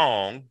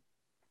song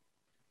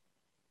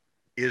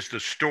is the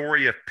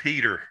story of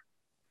Peter.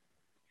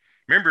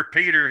 Remember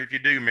Peter, if you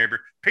do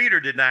remember, Peter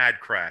denied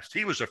Christ.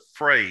 He was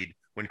afraid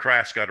when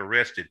Christ got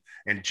arrested.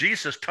 And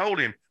Jesus told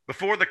him,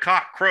 before the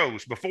cock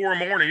crows, before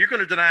morning, you're going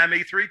to deny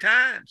me 3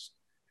 times.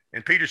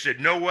 And Peter said,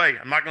 no way,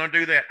 I'm not going to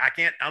do that.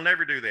 I'll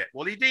never do that.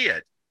 Well, he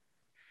did.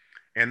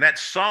 And that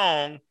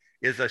song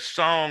is a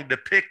song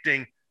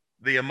depicting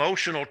the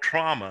emotional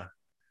trauma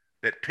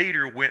that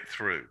Peter went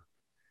through.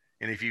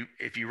 And if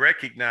you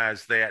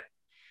recognize that,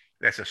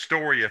 that's a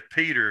story of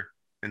Peter,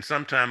 and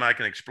sometime I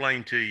can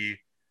explain to you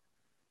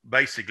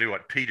basically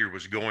what Peter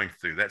was going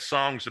through. That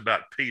song's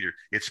about Peter.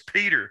 It's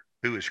Peter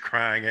who is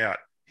crying out,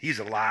 he's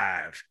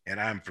alive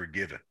and I'm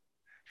forgiven.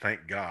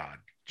 Thank God,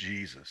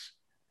 Jesus.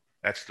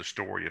 That's the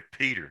story of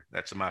Peter.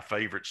 That's my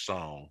favorite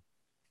song.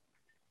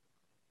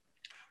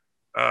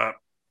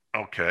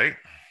 Okay.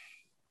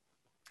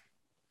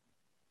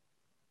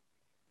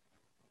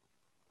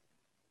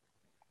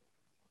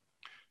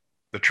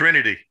 The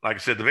Trinity, like I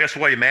said, the best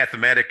way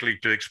mathematically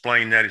to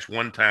explain that is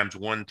 1 times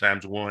 1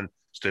 times 1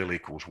 still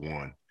equals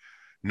 1.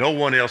 No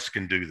one else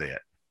can do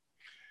that.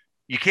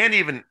 You can't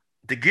even,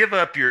 to give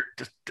up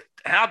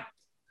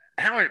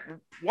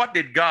what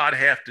did God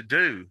have to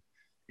do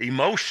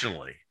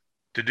emotionally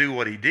to do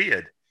what he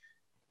did?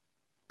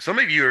 Some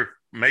of you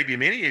maybe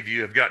many of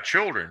you have got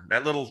children.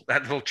 That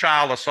little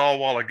child I saw a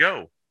while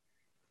ago.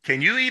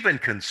 Can you even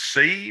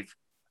conceive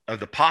of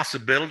the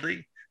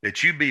possibility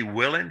that you'd be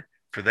willing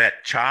for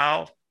that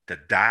child to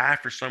die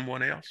for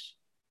someone else?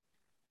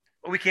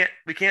 Well, we can't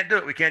do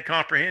it. We can't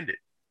comprehend it.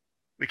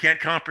 We can't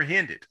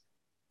comprehend it.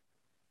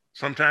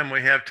 Sometime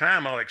we have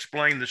time, I'll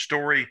explain the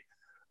story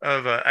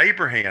of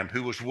Abraham,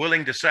 who was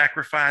willing to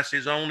sacrifice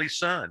his only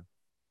son.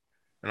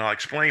 And I'll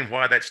explain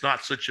why that's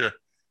not such an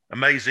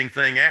amazing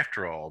thing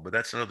after all, but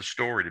that's another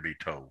story to be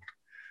told.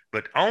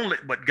 But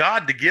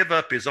God to give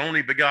up his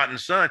only begotten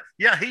son,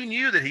 yeah, he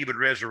knew that he would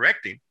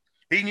resurrect him.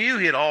 He knew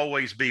he'd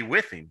always be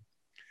with him.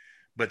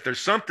 But there's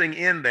something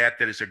in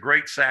that is a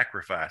great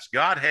sacrifice.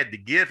 God had to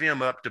give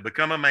him up to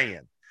become a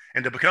man,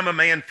 and to become a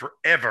man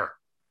forever.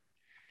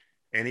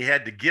 And he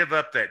had to give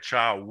up that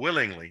child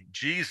willingly,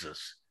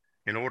 Jesus,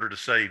 in order to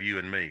save you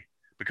and me.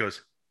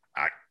 Because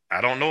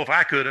I don't know if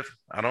I could have.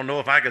 I don't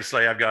know if I could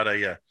say I've got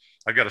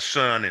a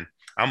son and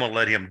I'm going to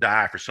let him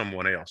die for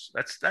someone else.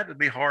 That would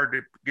be hard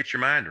to get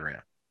your mind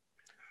around.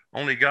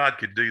 Only God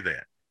could do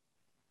that.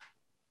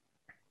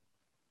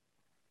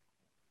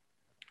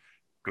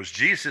 Because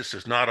Jesus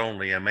is not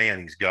only a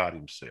man, he's God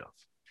himself.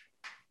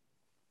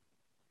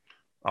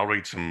 I'll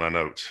read some of my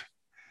notes.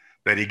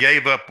 That he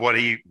gave up what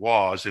he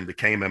was and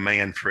became a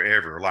man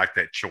forever, like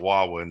that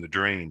chihuahua in the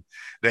dream.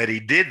 That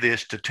he did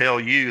this to tell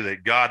you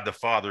that God the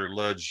Father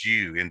loves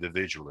you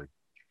individually.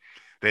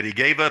 That he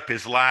gave up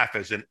his life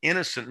as an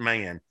innocent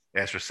man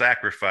as a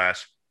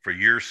sacrifice for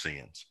your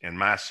sins and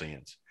my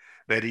sins.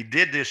 That he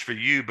did this for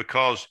you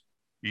because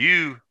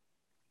you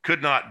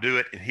could not do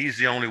it, and he's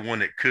the only one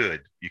that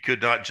could. You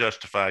could not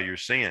justify your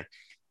sin.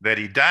 That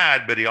he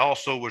died, but he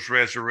also was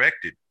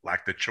resurrected,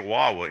 like the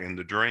chihuahua in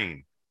the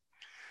dream.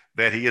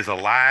 That he is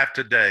alive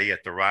today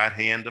at the right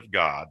hand of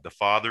God, the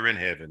Father in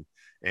heaven,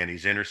 and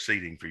he's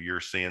interceding for your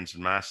sins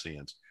and my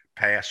sins,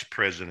 past,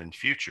 present, and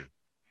future.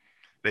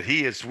 That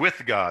he is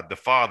with God, the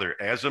Father,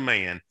 as a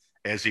man,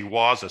 as he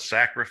was a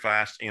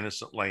sacrificed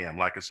innocent lamb.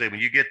 Like I said,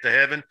 when you get to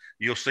heaven,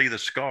 you'll see the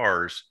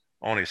scars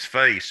on his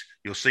face.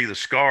 You'll see the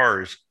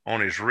scars on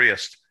his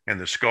wrist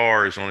and the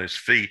scars on his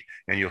feet,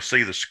 and you'll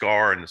see the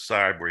scar in the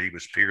side where he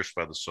was pierced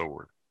by the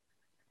sword.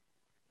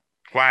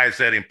 Why is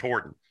that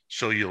important?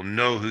 So you'll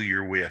know who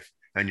you're with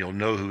and you'll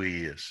know who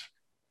he is.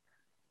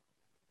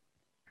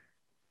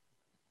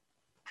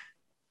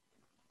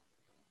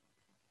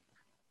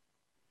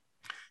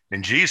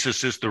 And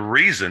Jesus is the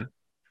reason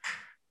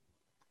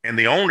and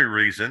the only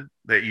reason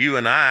that you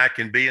and I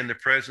can be in the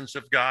presence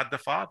of God the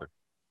Father.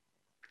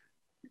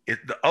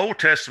 The Old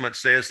Testament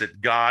says that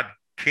God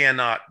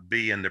cannot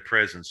be in the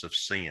presence of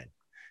sin.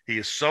 He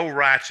is so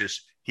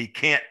righteous, he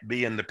can't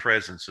be in the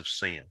presence of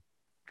sin.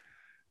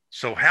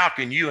 So how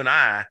can you and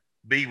I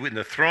be in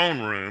the throne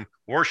room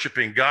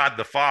worshiping God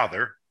the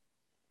Father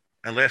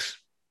unless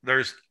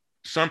there's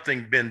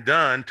something been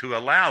done to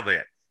allow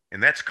that.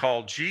 And that's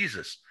called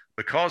Jesus.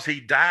 Because he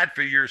died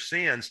for your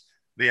sins,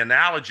 the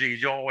analogy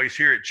you always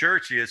hear at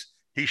church is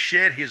he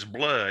shed his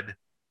blood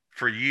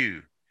for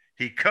you.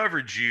 He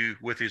covered you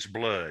with his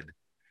blood.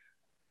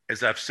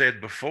 As I've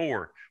said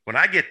before, when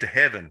I get to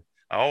heaven,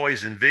 I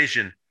always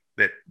envision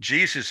that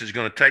Jesus is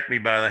going to take me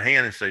by the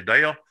hand and say,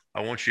 Dale,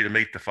 I want you to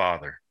meet the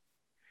Father.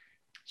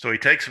 So he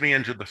takes me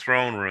into the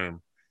throne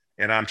room,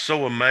 and I'm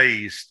so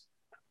amazed.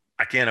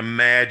 I can't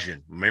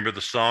imagine. Remember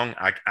the song,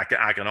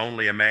 I can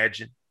only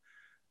imagine?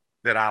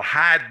 That I'll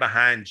hide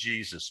behind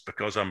Jesus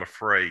because I'm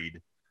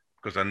afraid,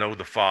 because I know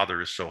the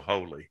Father is so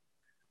holy.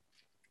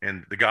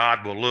 And the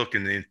God will look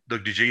and then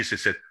look to Jesus and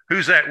said,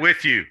 who's that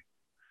with you?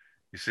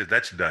 He said,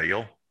 that's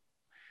Dale.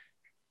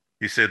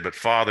 He said, but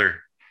Father,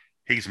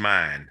 he's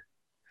mine.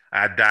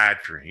 I died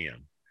for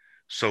him.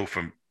 So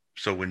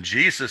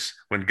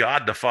when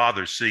God the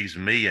Father sees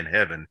me in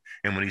heaven,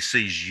 and when he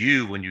sees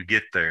you when you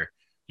get there,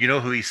 you know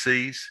who he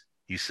sees?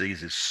 He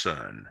sees his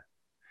son.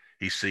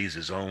 He sees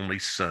his only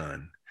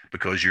son,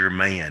 because you're a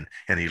man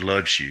and he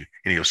loves you,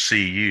 and he'll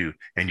see you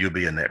and you'll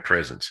be in that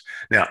presence.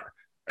 Now,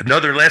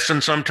 another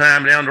lesson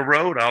sometime down the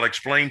road, I'll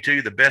explain to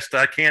you the best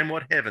I can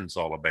what heaven's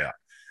all about.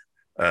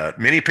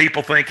 Many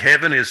people think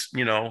heaven is,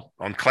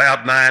 on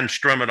cloud nine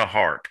strumming a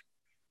harp.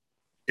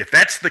 If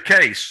that's the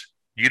case,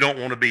 you don't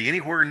want to be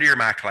anywhere near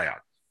my cloud,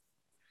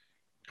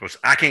 because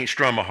I can't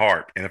strum a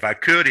harp. And if I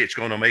could, it's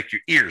going to make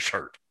your ears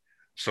hurt.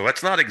 So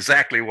that's not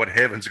exactly what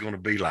heaven's going to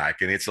be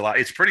like. And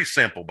it's pretty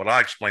simple, but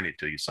I'll explain it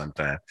to you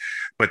sometime.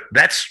 But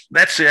that's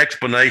the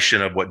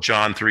explanation of what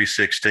John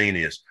 3:16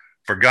 is.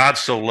 For God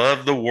so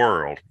loved the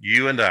world,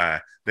 you and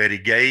I, that he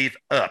gave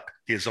up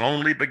his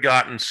only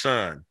begotten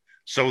son,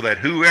 so that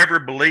whoever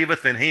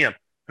believeth in him,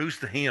 who's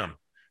the him?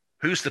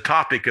 Who's the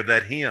topic of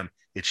that him?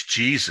 It's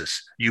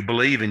Jesus. You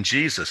believe in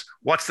Jesus.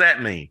 What's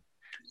that mean?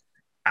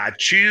 I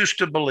choose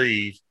to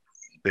believe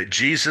that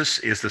Jesus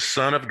is the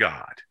Son of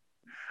God.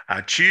 I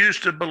choose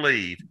to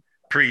believe,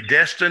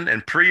 predestined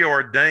and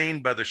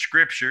preordained by the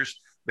scriptures,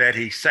 that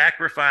he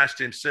sacrificed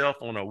himself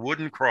on a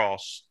wooden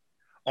cross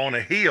on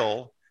a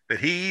hill that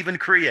he even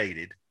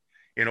created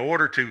in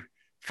order to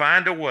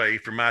find a way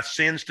for my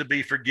sins to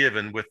be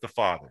forgiven with the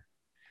Father.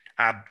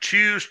 I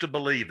choose to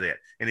believe that.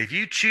 And if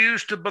you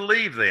choose to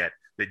believe that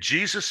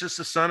Jesus is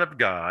the Son of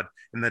God,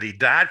 and that he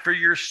died for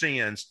your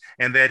sins,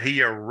 and that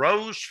he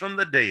arose from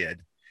the dead,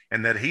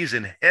 and that he's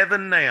in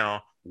heaven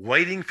now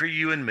waiting for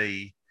you and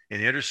me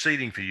and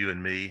interceding for you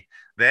and me,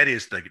 that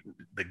is the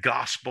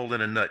gospel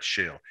in a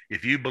nutshell.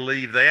 If you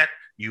believe that,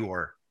 you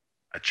are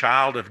a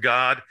child of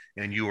God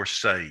and you are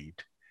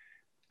saved.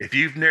 If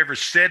you've never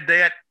said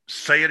that,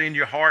 say it in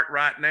your heart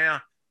right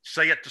now.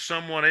 Say it to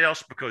someone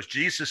else, because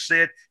Jesus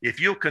said, if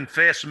you'll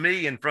confess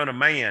me in front of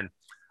man,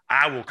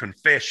 I will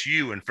confess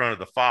you in front of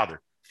the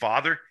Father.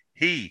 Father,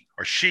 he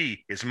or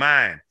she is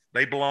mine.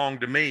 They belong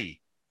to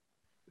me.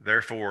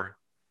 Therefore,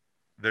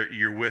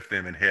 you're with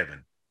them in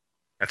heaven.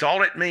 That's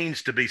all it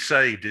means to be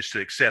saved, is to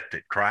accept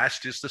it.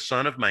 Christ is the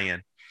Son of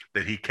Man,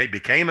 that he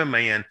became a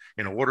man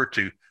in order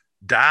to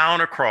die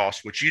on a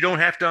cross, which you don't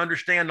have to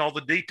understand all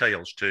the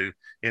details to,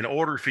 in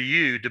order for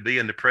you to be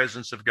in the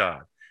presence of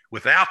God.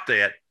 Without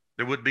that,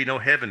 there would be no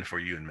heaven for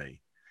you and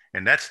me.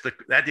 And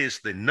that is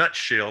the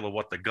nutshell of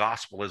what the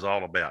gospel is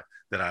all about,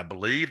 that I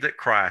believe that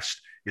Christ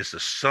is the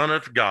Son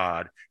of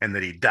God, and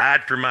that he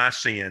died for my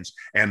sins,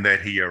 and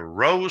that he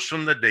arose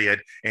from the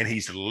dead, and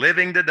he's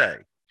living today.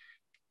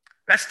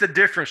 That's the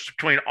difference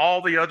between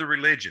all the other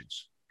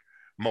religions.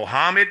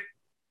 Muhammad,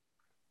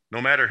 no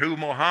matter who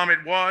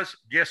Muhammad was,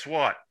 guess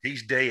what?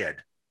 He's dead.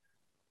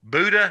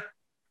 Buddha,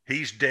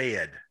 he's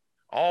dead.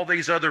 All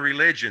these other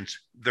religions,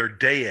 they're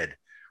dead.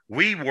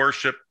 We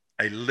worship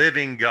a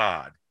living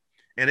God.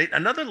 And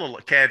another little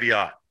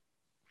caveat,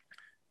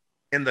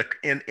 in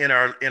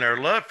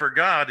our love for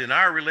God, in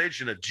our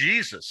religion of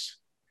Jesus,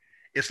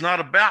 it's not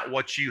about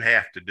what you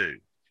have to do.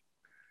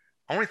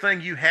 Only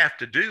thing you have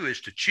to do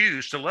is to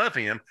choose to love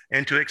him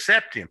and to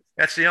accept him.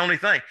 That's the only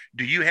thing.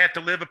 Do you have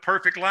to live a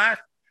perfect life?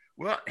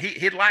 Well,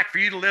 he'd like for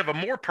you to live a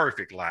more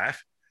perfect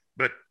life,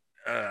 but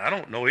I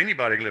don't know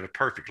anybody can live a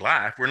perfect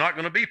life. We're not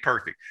going to be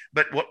perfect.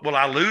 But will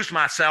I lose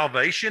my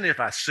salvation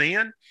if I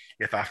sin?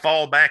 If I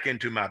fall back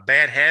into my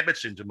bad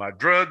habits, into my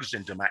drugs,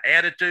 into my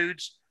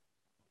attitudes?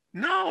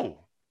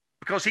 No,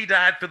 because he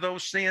died for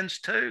those sins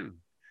too.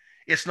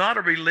 It's not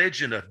a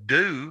religion of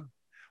do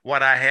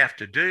what I have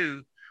to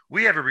do.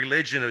 We have a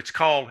religion that's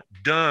called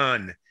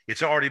done.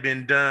 It's already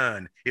been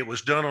done. It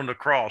was done on the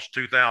cross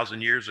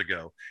 2,000 years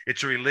ago.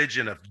 It's a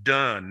religion of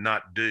done,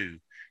 not do.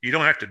 You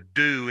don't have to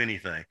do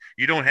anything.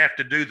 You don't have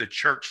to do the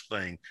church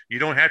thing. You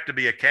don't have to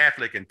be a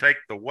Catholic and take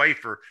the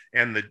wafer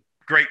and the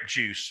grape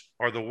juice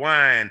or the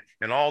wine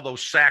and all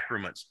those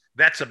sacraments.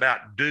 That's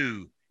about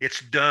do.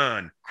 It's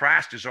done.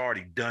 Christ has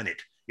already done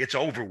it. It's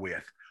over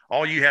with.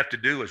 All you have to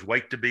do is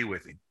wait to be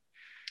with him.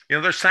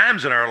 There's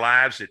times in our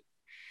lives that,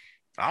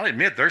 I'll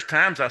admit, there's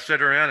times I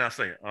sit around and I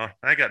say,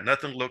 I got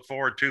nothing to look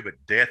forward to but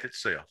death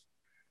itself.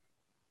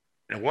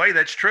 in a way,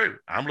 that's true.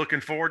 I'm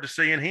looking forward to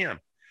seeing him.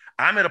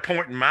 I'm at a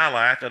point in my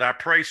life that I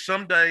pray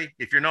someday,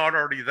 if you're not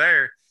already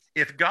there,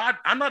 if God,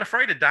 I'm not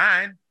afraid of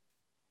dying.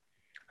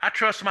 I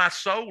trust my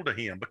soul to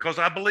him because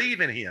I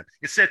believe in him.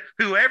 It said,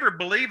 whoever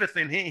believeth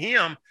in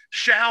him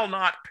shall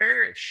not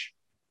perish,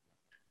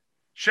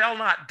 shall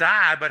not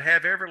die, but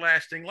have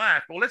everlasting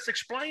life. Well, let's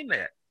explain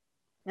that.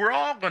 We're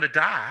all going to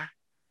die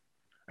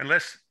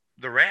unless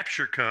the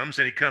rapture comes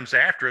and he comes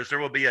after us. There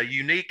will be a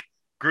unique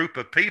group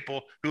of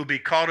people who will be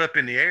caught up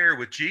in the air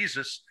with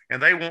Jesus,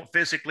 and they won't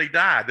physically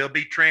die. They'll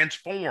be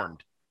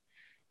transformed.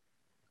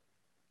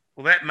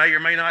 Well, that may or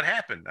may not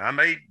happen. I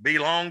may be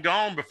long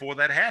gone before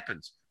that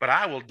happens, but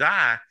I will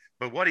die.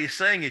 But what he's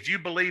saying, if you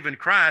believe in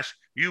Christ,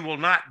 you will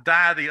not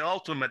die the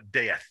ultimate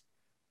death,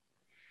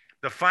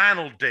 the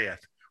final death,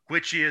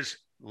 which is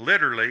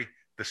literally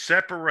the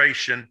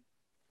separation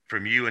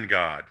from you and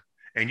God.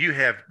 And you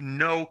have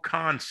no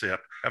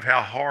concept of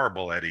how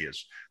horrible that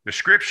is. The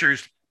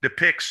scriptures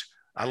depicts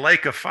a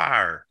lake of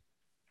fire.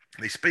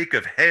 They speak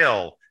of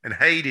hell and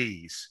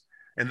Hades,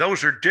 and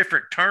those are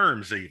different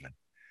terms even.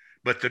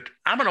 But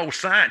I'm an old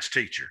science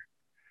teacher,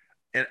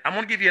 and I'm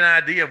going to give you an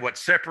idea of what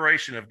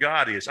separation of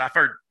God is. I've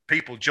heard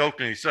people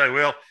jokingly say,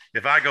 well,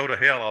 if I go to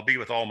hell, I'll be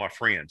with all my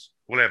friends.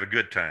 We'll have a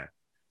good time.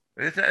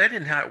 That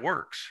isn't how it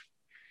works.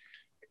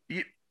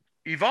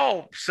 You've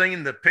all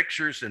seen the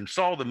pictures and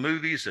saw the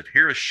movies of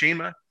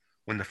Hiroshima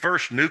when the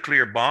first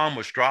nuclear bomb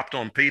was dropped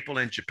on people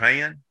in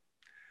Japan.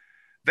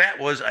 That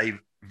was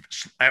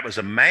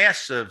a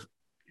mass of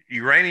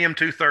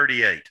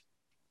uranium-238.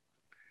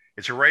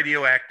 It's a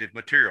radioactive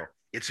material.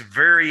 It's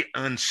very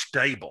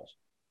unstable.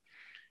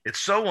 It's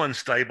so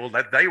unstable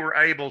that they were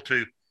able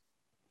to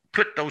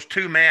put those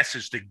two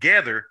masses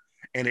together,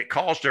 and it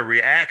caused a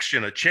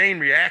reaction, a chain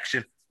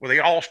reaction, where they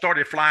all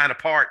started flying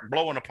apart and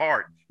blowing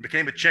apart. It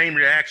became a chain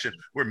reaction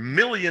where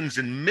millions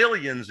and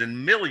millions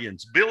and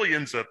millions,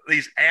 billions of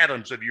these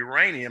atoms of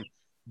uranium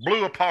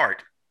blew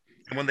apart.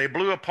 And when they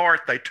blew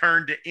apart, they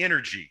turned to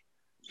energy,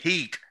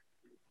 heat.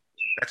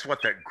 That's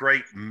what that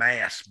great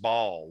mass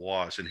ball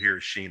was in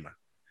Hiroshima,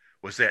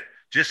 was that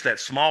just that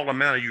small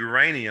amount of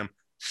uranium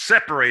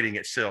separating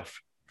itself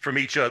from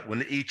each other,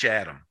 when each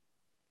atom.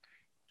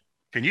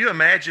 Can you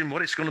imagine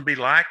what it's going to be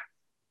like?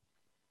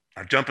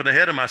 I'm jumping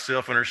ahead of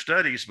myself in our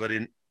studies, but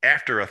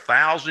after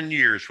 1,000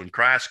 years, when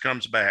Christ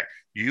comes back,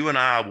 you and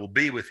I will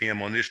be with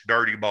him on this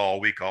dirty ball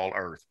we call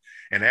earth.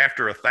 And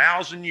after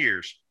 1,000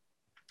 years,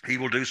 he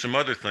will do some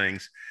other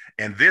things,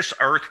 and this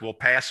earth will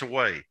pass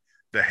away.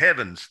 The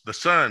heavens, the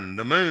sun,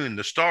 the moon,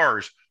 the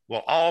stars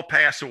will all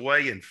pass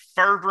away in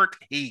fervent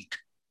heat.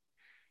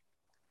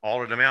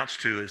 All it amounts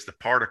to is the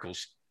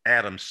particles,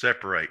 atoms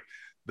separate.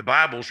 The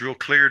Bible's real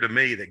clear to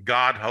me that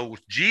God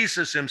holds,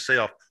 Jesus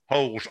himself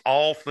holds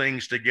all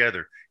things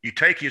together. You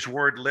take his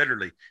word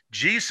literally.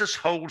 Jesus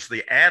holds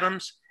the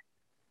atoms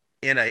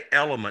in an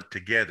element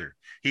together.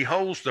 He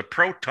holds the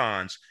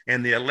protons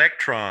and the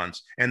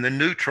electrons and the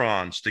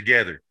neutrons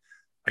together.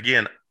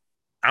 Again,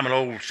 I'm an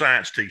old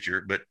science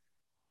teacher, but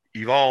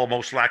you've all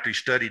most likely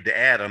studied the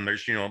atom.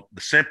 There's, the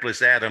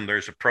simplest atom,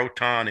 there's a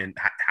proton and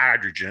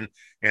hydrogen,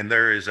 and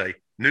there is a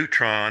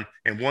neutron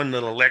and one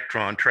little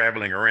electron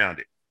traveling around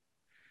it.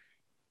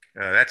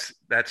 That's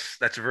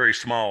a very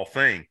small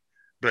thing.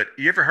 But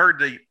you ever heard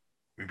the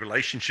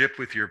relationship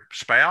with your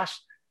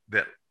spouse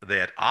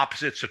that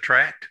opposites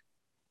attract?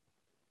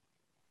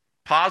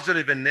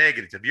 Positive and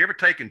negative. Have you ever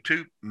taken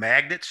two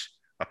magnets,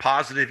 a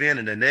positive end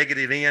and a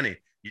negative end, and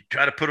you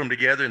try to put them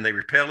together and they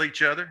repel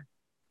each other?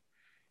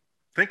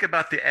 Think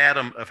about the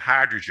atom of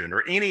hydrogen,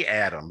 or any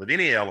atom of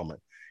any element.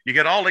 You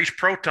get all these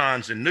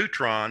protons and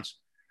neutrons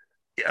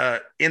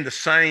in the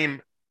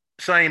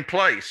same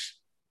place.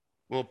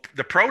 Well,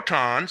 the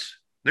protons,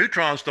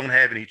 neutrons don't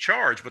have any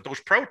charge, but those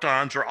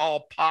protons are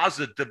all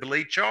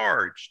positively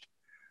charged.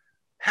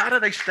 How do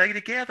they stay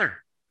together?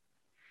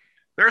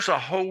 There's a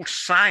whole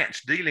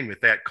science dealing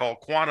with that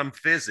called quantum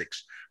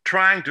physics,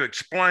 trying to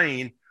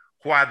explain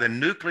why the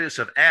nucleus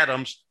of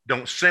atoms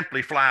don't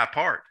simply fly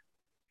apart.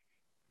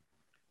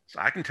 So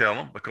I can tell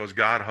them, because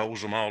God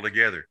holds them all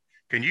together.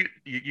 Can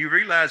you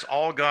realize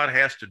all God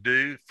has to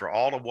do for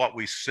all of what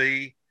we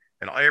see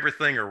and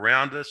everything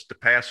around us to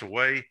pass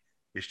away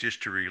is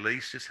just to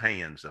release his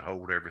hands that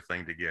hold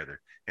everything together,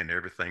 and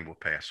everything will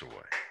pass away.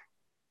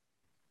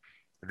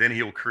 And then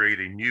he'll create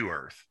a new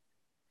earth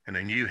and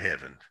a new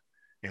heaven,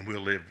 and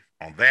we'll live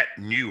on that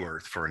new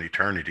earth for an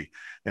eternity.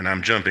 And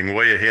I'm jumping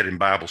way ahead in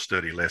Bible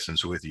study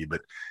lessons with you,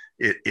 but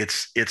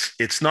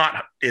it's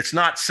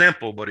not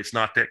simple, but it's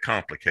not that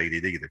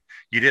complicated either.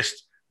 You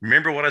just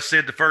remember what I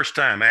said the first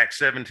time, Acts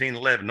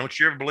 17:11. Don't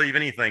you ever believe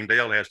anything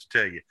Dale has to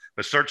tell you,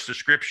 but search the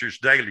scriptures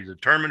daily.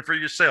 Determine for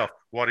yourself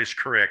what is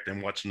correct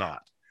and what's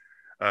not.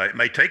 It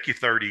may take you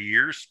 30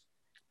 years,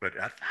 but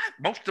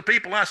most of the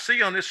people I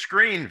see on this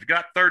screen have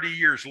got 30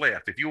 years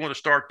left. If you want to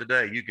start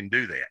today, you can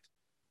do that.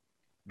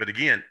 But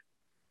again,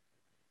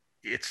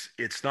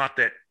 it's not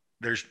that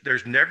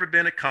there's never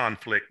been a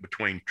conflict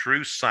between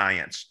true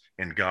science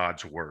and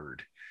God's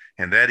word.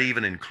 And that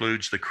even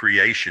includes the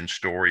creation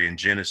story in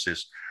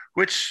Genesis,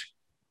 which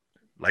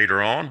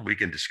Later on, we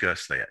can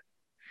discuss that.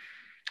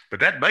 But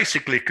that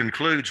basically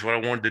concludes what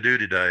I wanted to do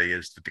today,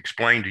 is to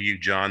explain to you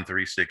John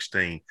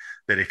 3:16,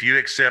 that if you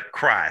accept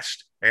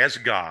Christ as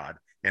God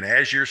and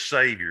as your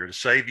Savior to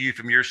save you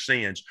from your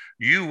sins,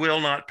 you will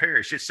not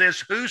perish. It says,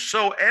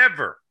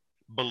 whosoever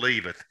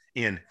believeth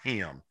in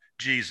him,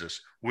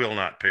 Jesus, will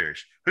not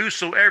perish.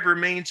 Whosoever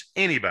means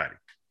anybody.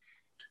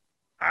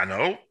 I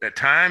know at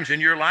times in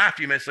your life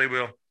you may say,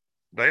 well,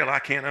 Dale, I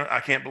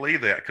can't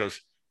believe that,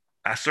 because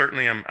I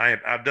certainly am.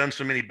 I've done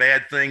so many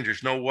bad things.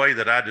 There's no way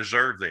that I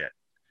deserve that.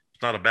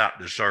 It's not about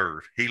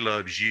deserve. He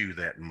loves you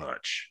that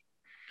much.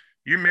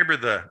 You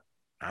remember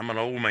I'm an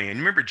old man. You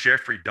remember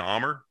Jeffrey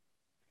Dahmer?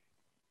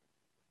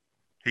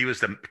 He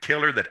was the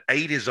killer that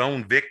ate his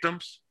own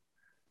victims.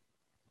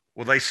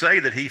 Well, they say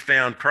that he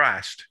found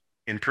Christ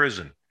in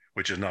prison,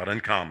 which is not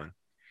uncommon.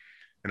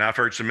 And I've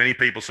heard so many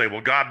people say,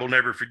 well, God will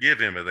never forgive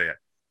him of that.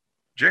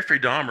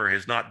 Jeffrey Dahmer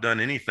has not done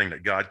anything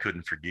that God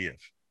couldn't forgive.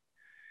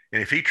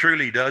 And if he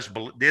truly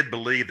did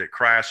believe that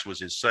Christ was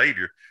his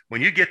Savior,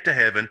 when you get to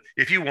heaven,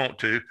 if you want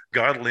to,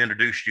 God will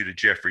introduce you to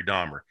Jeffrey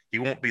Dahmer. He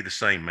won't be the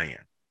same man.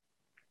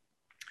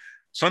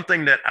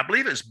 Something that I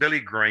believe it's Billy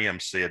Graham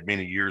said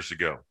many years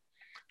ago.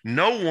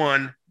 No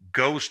one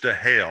goes to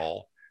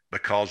hell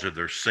because of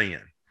their sin.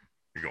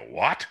 You go,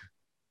 what?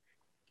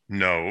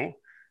 No,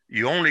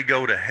 you only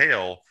go to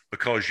hell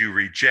because you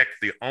reject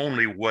the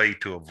only way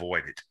to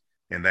avoid it,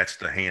 and that's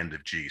the hand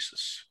of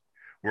Jesus.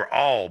 We're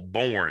all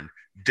born,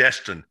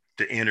 destined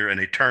to enter an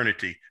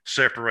eternity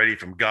separated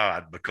from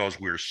God because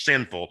we're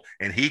sinful,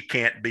 and he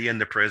can't be in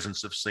the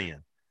presence of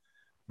sin.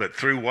 But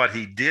through what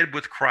he did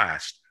with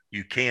Christ,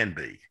 you can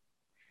be.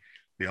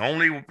 The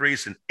only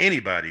reason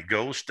anybody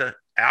goes to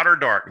outer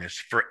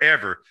darkness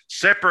forever,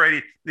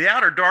 separated, the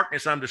outer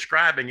darkness I'm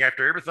describing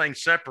after everything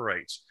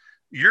separates,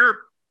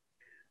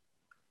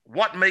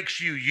 what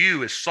makes you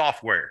you is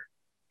software.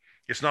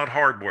 It's not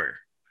hardware.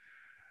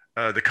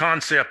 The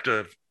concept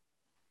of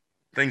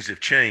things have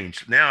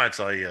changed. Now it's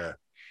a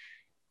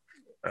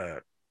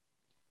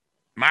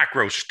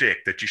micro stick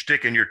that you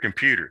stick in your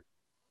computer,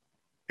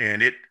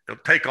 and it'll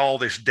take all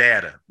this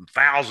data,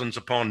 thousands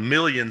upon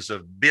millions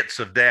of bits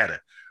of data.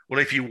 Well,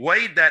 if you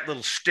weighed that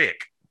little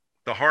stick,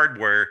 the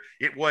hardware,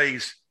 it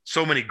weighs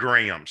so many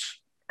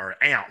grams or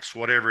ounce,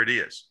 whatever it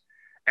is.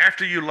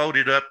 After you load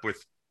it up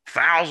with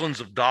thousands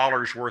of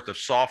dollars worth of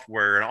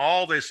software and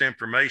all this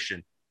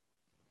information,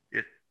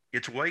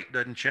 its weight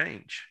doesn't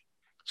change.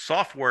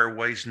 Software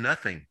weighs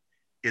nothing.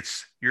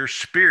 It's your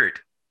spirit,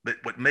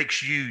 that what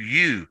makes you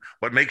you,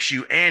 what makes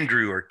you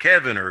Andrew or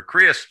Kevin or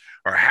Chris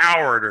or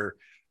Howard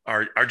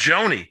or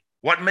Joni.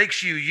 What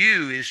makes you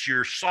you is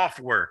your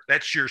software.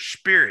 That's your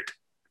spirit.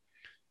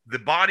 The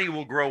body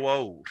will grow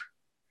old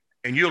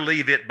and you'll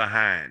leave it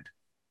behind.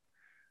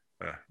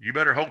 You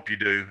better hope you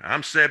do.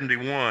 I'm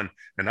 71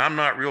 and I'm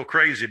not real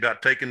crazy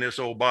about taking this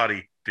old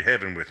body to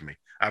heaven with me.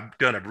 I've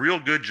done a real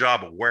good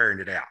job of wearing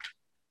it out.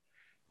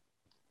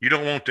 You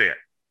don't want that.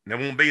 It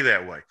won't be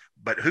that way.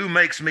 But who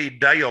makes me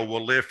Dale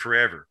will live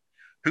forever.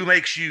 Who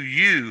makes you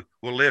you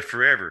will live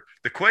forever.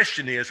 The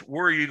question is,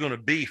 where are you going to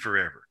be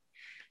forever?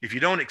 If you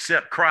don't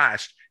accept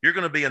Christ, you're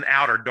going to be in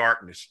outer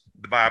darkness.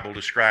 The Bible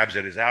describes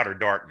it as outer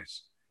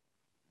darkness.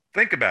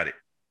 Think about it.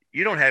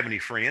 You don't have any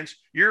friends.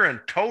 You're in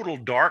total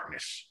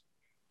darkness.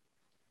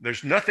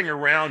 There's nothing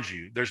around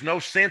you. There's no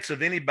sense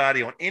of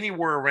anybody on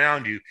anywhere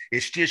around you.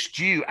 It's just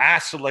you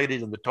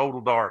isolated in the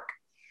total dark.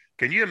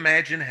 Can you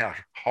imagine how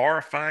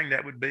horrifying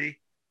that would be?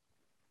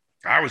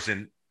 I was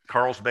in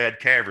Carlsbad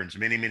Caverns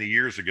many, many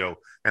years ago,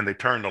 and they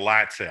turned the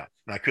lights out,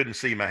 and I couldn't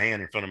see my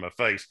hand in front of my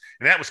face.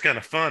 And that was kind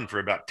of fun for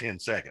about 10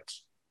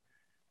 seconds.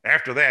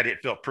 After that, it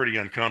felt pretty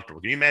uncomfortable.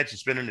 Can you imagine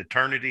spending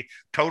eternity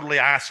totally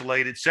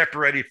isolated,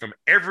 separated from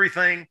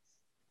everything,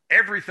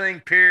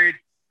 period?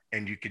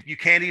 And you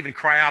can't even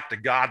cry out to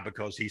God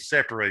because he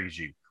separated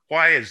you.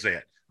 Why is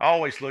that? I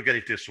always look at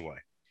it this way.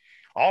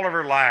 All of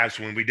our lives,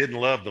 when we didn't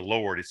love the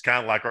Lord, it's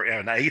kind of like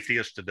an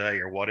atheist today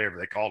or whatever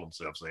they call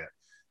themselves that.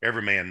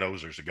 Every man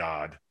knows there's a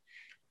God.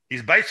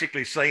 He's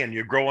basically saying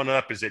you're growing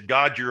up is that,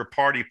 God, you're a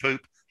party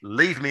poop.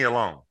 Leave me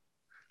alone.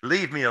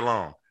 Leave me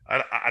alone.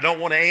 I don't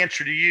want to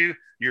answer to you.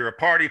 You're a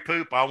party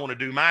poop. I want to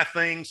do my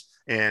things.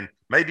 And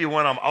maybe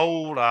when I'm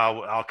old,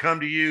 I'll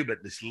come to you,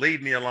 but just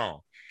leave me alone.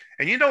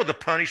 And you know the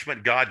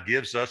punishment God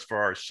gives us for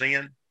our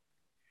sin?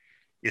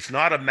 It's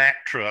not a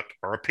Mack truck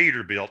or a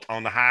Peterbilt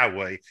on the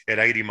highway at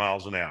 80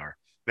 miles an hour.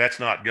 That's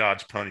not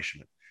God's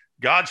punishment.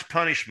 God's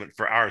punishment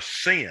for our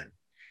sin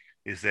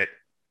is that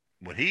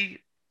when he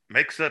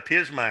makes up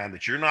his mind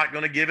that you're not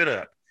going to give it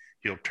up,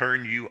 he'll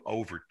turn you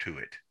over to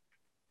it.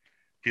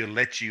 He'll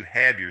let you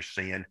have your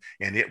sin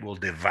and it will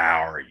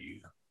devour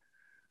you.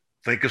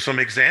 Think of some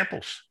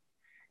examples.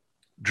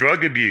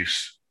 Drug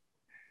abuse,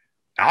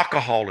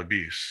 alcohol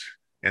abuse.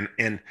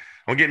 And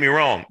don't get me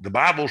wrong, the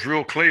Bible's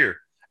real clear.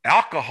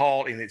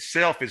 Alcohol in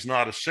itself is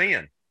not a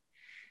sin.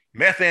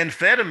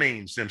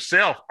 Methamphetamines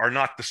themselves are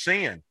not the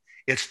sin.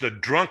 It's the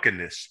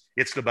drunkenness.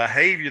 It's the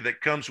behavior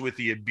that comes with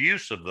the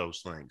abuse of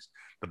those things.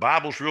 The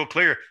Bible's real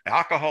clear.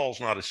 Alcohol's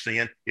not a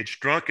sin. It's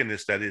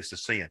drunkenness that is the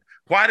sin.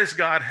 Why does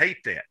God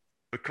hate that?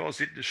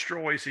 because it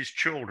destroys his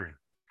children.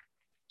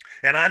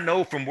 And I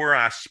know from where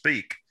I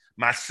speak,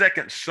 my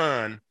second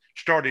son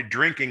started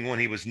drinking when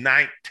he was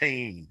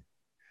 19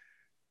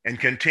 and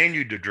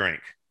continued to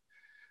drink.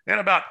 And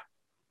about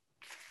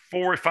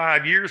 4 or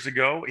 5 years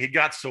ago, he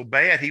got so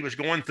bad, he was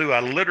going through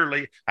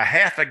literally a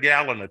half a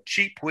gallon of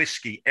cheap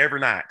whiskey every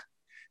night.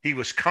 He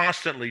was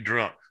constantly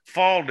drunk,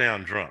 fall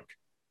down drunk.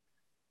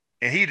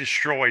 And he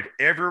destroyed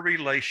every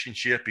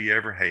relationship he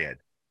ever had.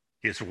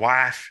 His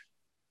wife,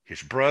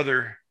 his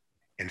brother,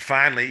 and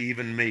finally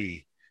even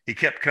me. He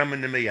kept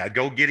coming to me. I'd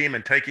go get him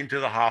and take him to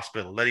the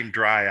hospital, let him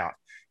dry out.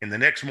 And the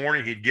next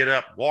morning he'd get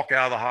up, walk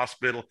out of the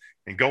hospital,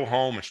 and go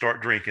home and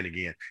start drinking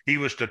again. He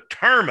was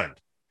determined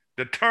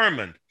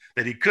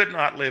that he could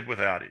not live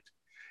without it.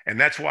 And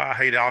that's why I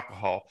hate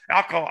alcohol.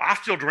 Alcohol, I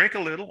still drink a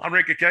little. I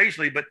drink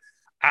occasionally, but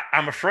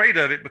I'm afraid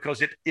of it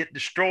because it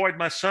destroyed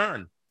my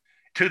son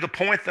to the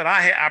point that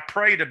I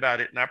prayed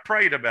about it and I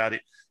prayed about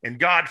it. And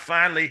God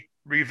finally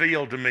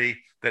revealed to me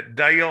that,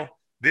 Dale,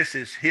 this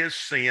is his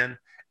sin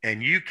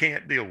and you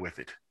can't deal with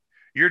it.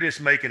 You're just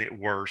making it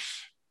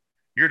worse.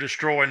 You're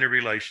destroying the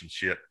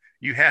relationship.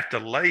 You have to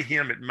lay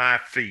him at my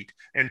feet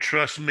and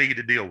trust me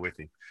to deal with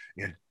him.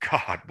 And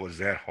God, was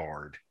that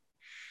hard.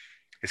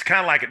 It's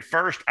kind of like at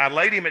first I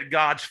laid him at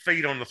God's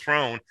feet on the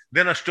throne.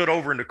 Then I stood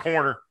over in the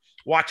corner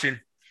watching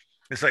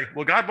and say,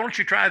 well, God, why don't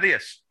you try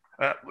this?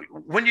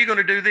 When are you going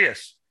to do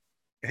this?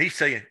 And he's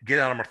saying, get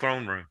out of my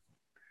throne room.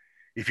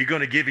 If you're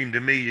going to give him to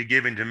me, you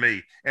give him to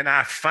me. And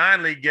I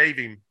finally gave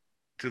him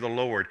to the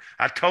Lord.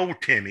 I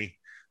told Timmy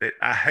that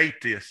I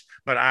hate this,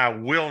 but I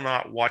will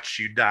not watch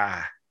you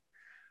die.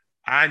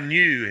 I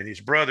knew, and his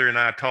brother and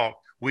I talked,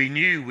 we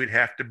knew we'd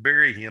have to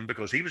bury him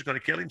because he was going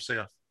to kill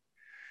himself.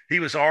 He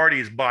was already,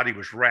 his body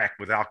was racked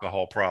with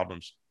alcohol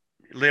problems,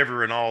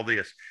 liver and all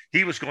this.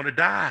 He was going to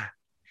die.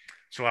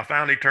 So I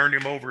finally turned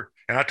him over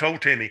and I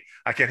told Timmy,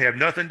 I can have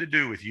nothing to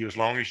do with you as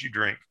long as you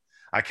drink.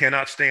 I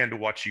cannot stand to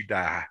watch you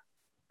die.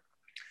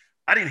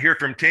 I didn't hear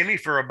from Timmy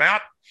for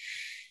about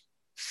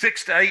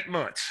 6 to 8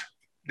 months.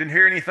 Didn't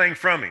hear anything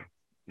from him.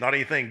 Not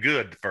anything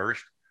good at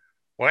first.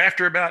 Well,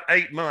 after about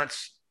 8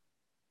 months,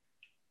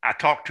 I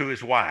talked to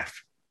his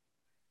wife,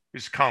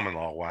 his common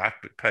law wife,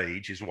 but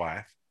Paige, his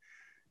wife.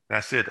 And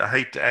I said, I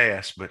hate to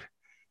ask, but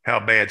how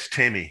bad's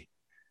Timmy?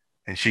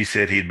 And she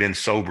said he'd been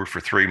sober for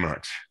 3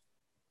 months.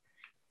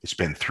 It's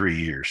been 3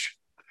 years.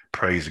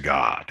 Praise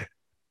God.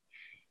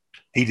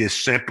 He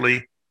just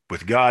simply,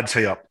 with God's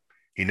help,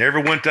 he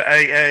never went to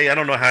AA. I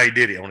don't know how he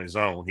did it on his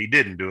own. He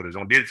didn't do it on his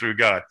own. He did it through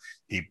God.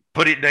 He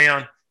put it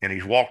down and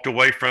he's walked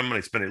away from it.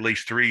 It's been at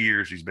least 3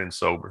 years he's been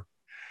sober.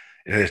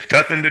 It has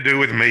nothing to do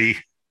with me.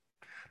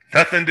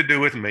 Nothing to do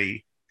with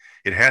me.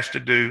 It has to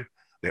do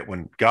that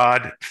when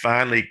God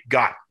finally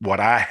got what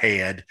I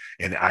had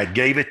and I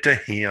gave it to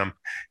him,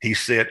 he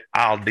said,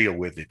 I'll deal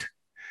with it.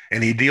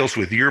 And he deals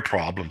with your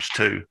problems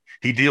too.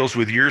 He deals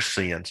with your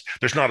sins.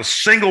 There's not a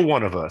single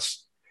one of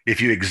us,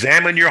 if you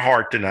examine your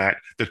heart tonight,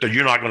 that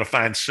you're not going to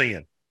find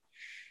sin.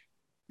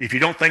 If you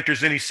don't think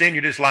there's any sin,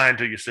 you're just lying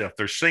to yourself.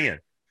 There's sin.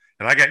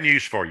 And I got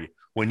news for you.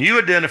 When you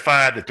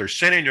identify that there's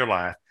sin in your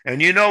life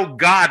and you know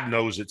God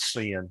knows it's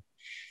sin,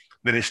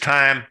 then it's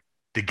time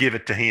to give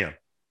it to him.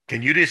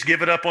 Can you just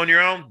give it up on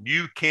your own?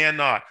 You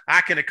cannot.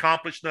 I can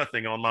accomplish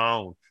nothing on my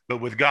own,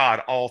 but with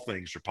God, all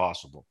things are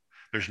possible.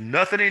 There's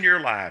nothing in your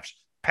lives,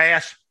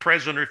 past,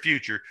 present, or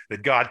future,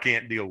 that God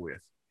can't deal with,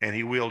 and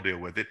he will deal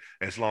with it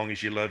as long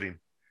as you love him.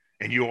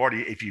 And you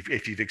already, if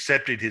you've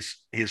accepted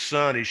his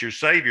son as your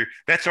savior,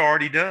 that's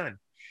already done.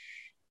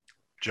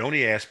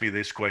 Joni asked me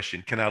this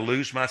question: can I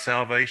lose my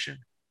salvation?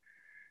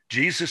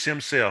 Jesus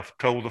himself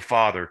told the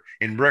Father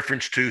in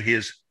reference to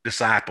his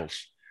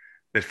disciples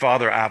that,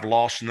 Father, I've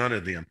lost none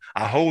of them.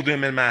 I hold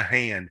them in my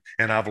hand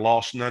and I've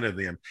lost none of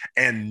them.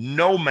 And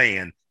no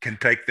man can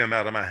take them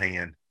out of my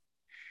hand.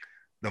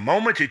 The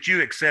moment that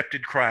you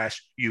accepted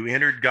Christ, you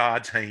entered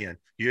God's hand.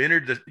 You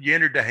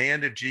entered the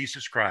hand of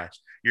Jesus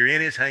Christ. You're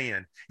in his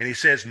hand. And he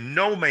says,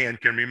 no man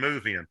can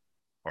remove him.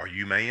 Are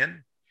you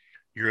man?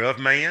 You're of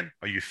man.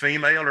 Are you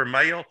female or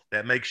male?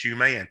 That makes you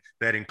man.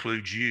 That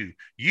includes you.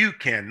 You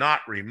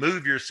cannot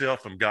remove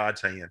yourself from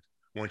God's hand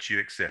once you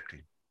accept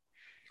him.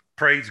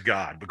 Praise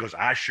God, because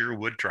I sure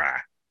would try.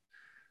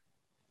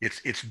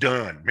 It's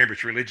done. Remember,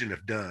 it's religion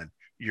of done.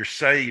 You're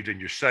saved and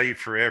you're saved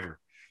forever.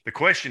 The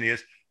question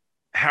is,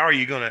 how are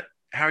you going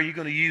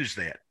to use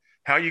that?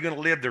 How are you going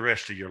to live the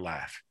rest of your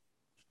life?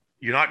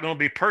 You're not going to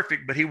be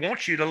perfect, but he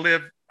wants you to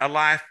live a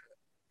life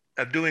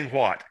of doing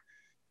what?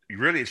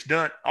 It's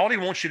done. All he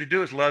wants you to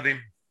do is love him.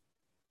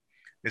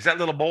 Is that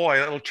little boy,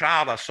 that little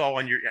child I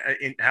saw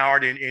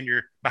Howard in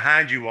your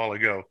behind you a while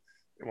ago?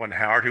 It wasn't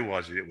Howard. Who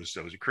was it? Was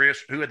it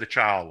Chris? Who had the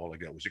child a while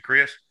ago? Was it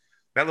Chris?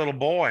 That little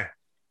boy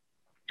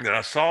that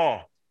I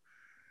saw,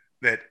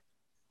 that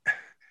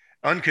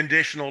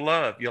unconditional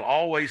love. You'll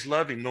always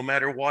love him no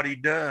matter what he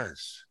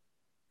does.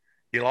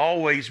 He'll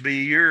always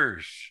be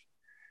yours.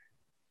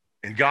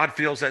 And God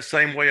feels that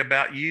same way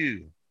about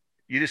you.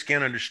 You just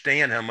can't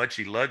understand how much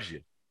he loves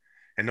you.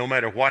 And no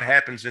matter what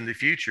happens in the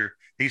future,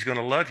 he's going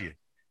to love you.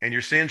 And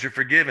your sins are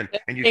forgiven.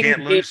 And you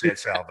can't lose that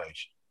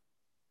salvation.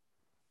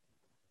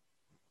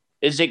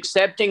 Is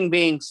accepting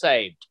being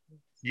saved.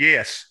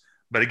 Yes.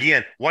 But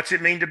again, what's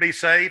it mean to be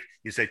saved?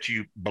 Is that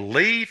you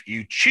believe,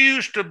 you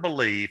choose to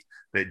believe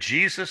that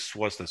Jesus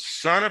was the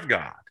Son of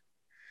God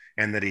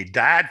and that he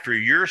died for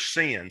your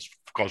sins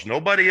because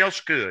nobody else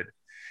could,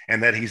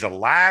 and that he's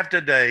alive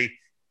today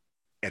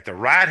at the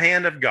right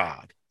hand of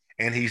God,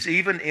 and he's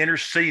even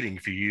interceding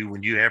for you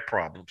when you have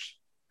problems.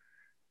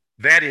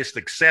 That is the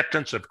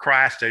acceptance of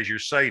Christ as your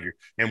Savior.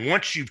 And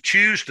once you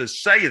choose to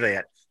say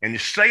that and you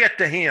say it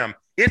to him,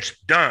 it's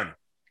done.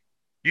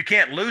 You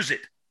can't lose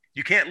it.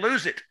 You can't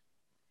lose it.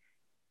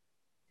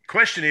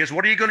 Question is,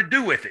 what are you going to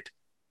do with it?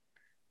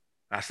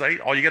 I say,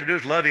 all you got to do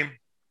is love him.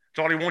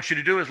 That's all he wants you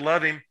to do is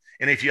love him.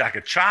 And if you, like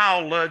a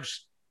child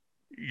loves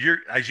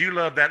as you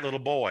love that little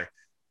boy,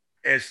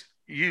 as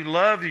you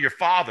love your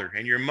father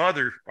and your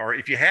mother, or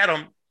if you had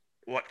them,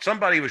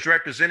 somebody was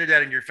represented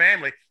that in your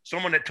family,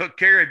 someone that took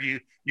care of you,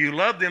 you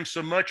love them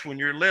so much when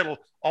you're little,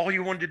 all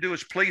you wanted to do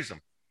is please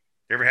them.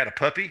 Ever had a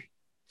puppy?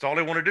 That's all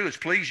they want to do is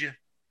please you.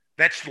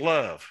 That's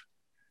love.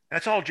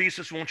 That's all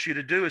Jesus wants you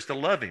to do, is to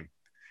love him.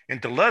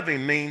 And to love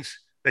him means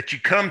that you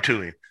come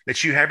to him,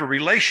 that you have a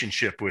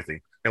relationship with him.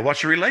 Now,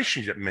 what's a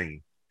relationship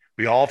mean?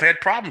 We all have had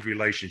problems with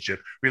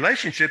relationship.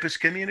 Relationship is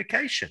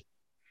communication.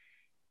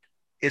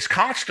 It's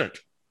constant.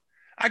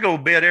 I go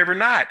to bed every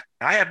night.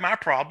 I have my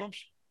problems,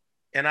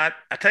 and I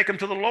take them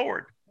to the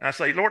Lord. And I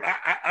say, Lord,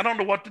 I don't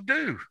know what to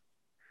do.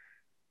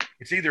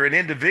 It's either an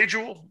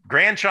individual,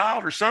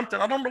 grandchild, or something.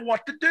 I don't know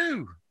what to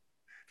do.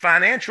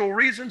 Financial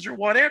reasons or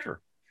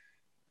whatever.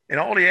 And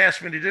all he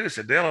asked me to do is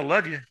say, Dale, I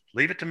love you.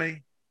 Leave it to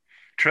me.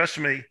 Trust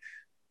me.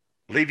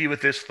 Leave you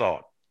with this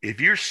thought. If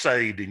you're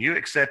saved and you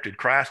accepted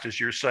Christ as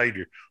your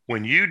Savior,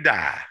 when you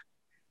die,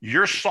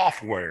 your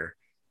software,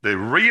 the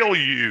real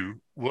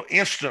you, will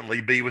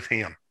instantly be with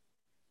him.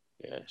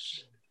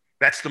 Yes.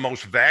 That's the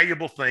most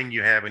valuable thing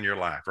you have in your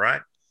life,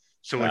 right?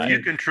 So Right. if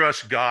you can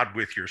trust God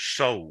with your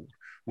soul,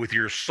 with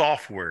your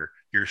software,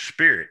 your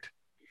spirit,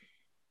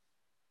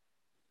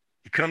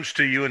 he comes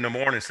to you in the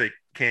morning and say,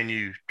 can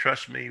you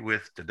trust me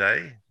with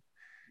today?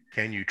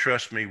 Can you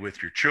trust me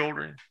with your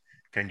children?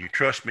 Can you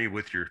trust me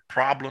with your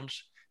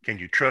problems? Can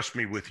you trust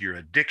me with your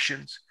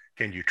addictions?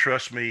 Can you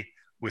trust me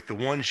with the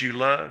ones you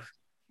love?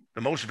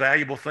 The most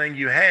valuable thing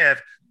you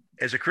have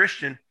as a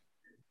Christian,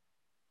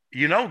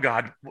 you know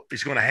God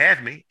is going to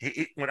have me.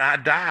 When I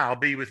die, I'll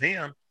be with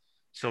him.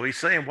 So he's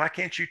saying, why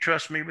can't you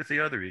trust me with the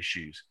other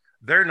issues?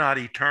 They're not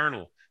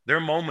eternal. They're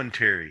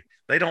momentary.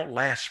 They don't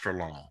last for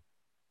long.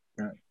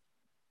 Right.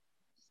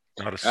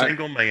 Not a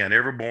single man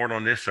ever born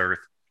on this earth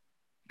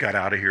got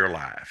out of here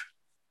alive,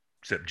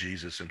 except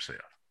Jesus himself.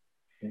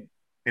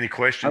 Any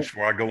questions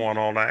before I go on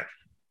all night?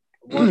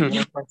 One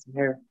question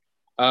here.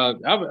 I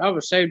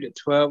was saved at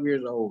 12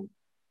 years old,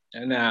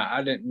 and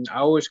I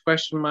always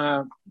questioned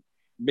my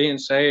being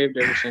saved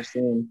ever since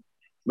then.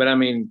 But I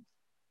mean,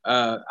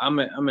 I'm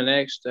an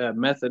ex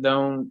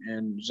methadone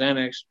and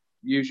Xanax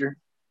user,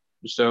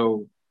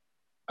 so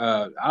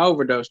I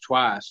overdosed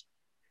twice.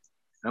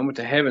 I went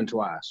to heaven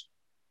twice.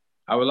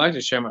 I would like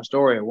to share my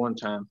story at one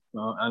time.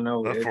 I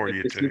know if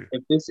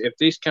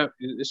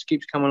this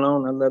keeps coming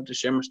on, I'd love to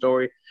share my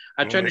story.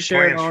 I tried to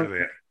share it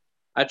on.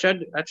 I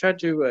tried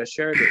to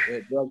share it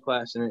at drug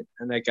class, and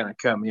they kind of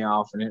cut me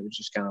off, and it was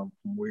just kind of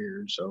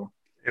weird. So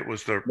it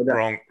was the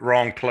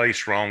wrong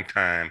place, wrong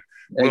time.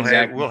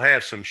 We'll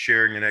have some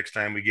sharing the next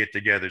time we get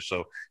together.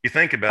 So you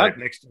think about it.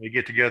 Next time we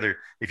get together,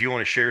 if you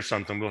want to share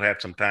something, we'll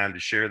have some time to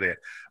share that.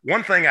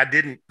 One thing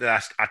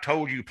I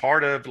told you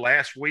part of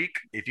last week,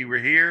 if you were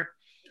here,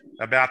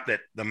 about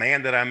that, the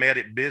man that I met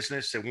at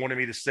business that wanted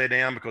me to sit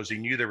down because he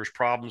knew there was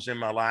problems in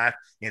my life,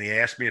 and he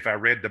asked me if I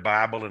read the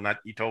Bible, and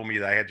he told me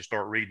that I had to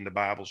start reading the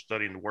Bible,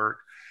 studying the Word.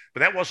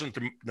 But that wasn't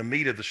the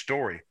meat of the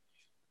story.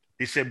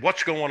 He said,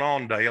 "What's going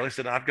on, Dale?" He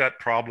said, "I've got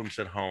problems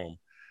at home.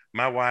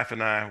 My wife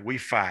and I, we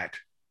fight,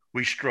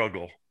 we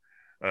struggle,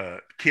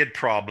 kid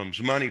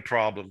problems, money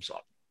problems."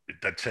 Does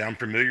that sound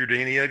familiar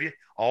to any of you?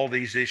 All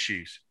these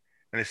issues.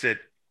 And he said,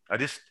 it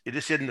just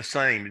isn't the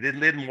same. It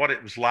isn't what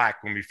it was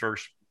like when we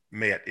first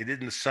met. It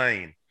isn't the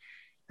same.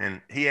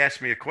 And he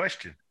asked me a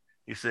question.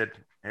 He said,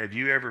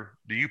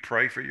 do you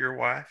pray for your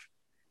wife?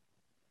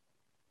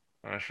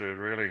 I said,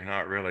 really?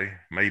 Not really.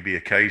 Maybe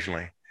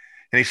occasionally.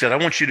 And he said, I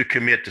want you to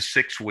commit to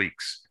 6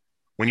 weeks.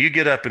 When you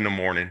get up in the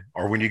morning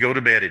or when you go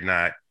to bed at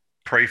night,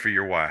 pray for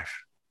your wife.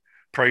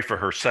 Pray for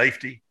her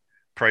safety.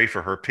 Pray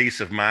for her peace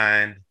of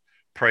mind.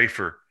 Pray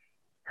for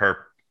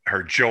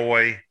her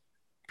joy.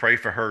 Pray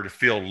for her to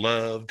feel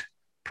loved.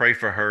 Pray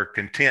for her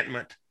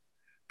contentment.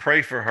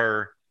 Pray for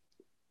her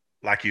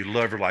like you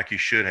love her, like you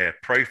should have.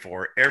 Pray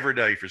for her every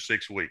day for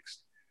 6 weeks.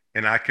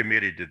 And I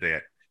committed to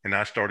that. And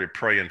I started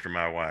praying for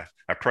my wife.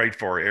 I prayed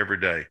for her every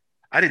day.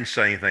 I didn't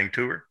say anything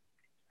to her.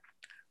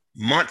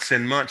 Months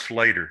and months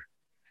later,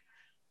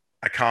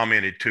 I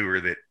commented to her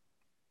that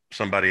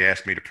somebody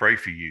asked me to pray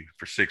for you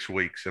for 6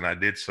 weeks, and I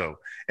did so.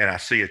 And I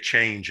see a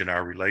change in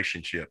our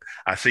relationship.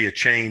 I see a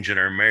change in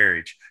our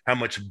marriage, how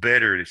much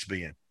better it's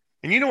been.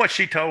 And you know what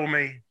she told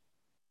me?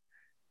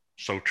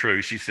 So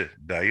true. She said,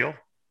 Dale,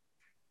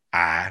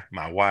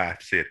 my wife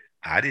said,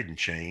 I didn't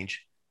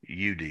change.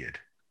 You did.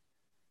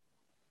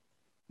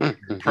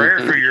 Prayer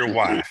for your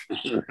wife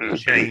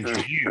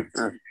changed you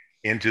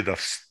into the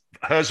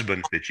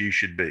husband that you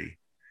should be.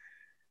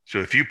 So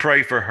if you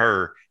pray for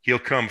her, he'll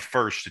come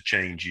first to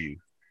change you.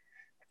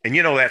 And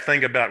you know that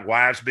thing about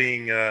wives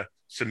being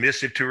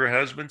submissive to her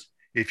husbands?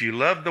 If you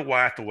love the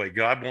wife the way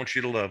God wants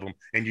you to love them,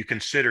 and you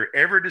consider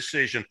every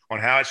decision on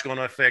how it's going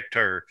to affect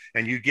her,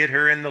 and you get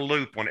her in the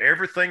loop on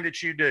everything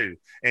that you do,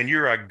 and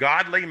you're a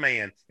godly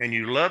man, and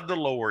you love the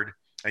Lord,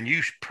 and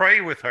you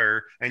pray with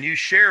her, and you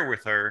share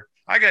with her,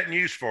 I got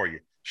news for you.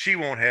 She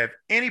won't have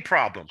any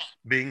problem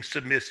being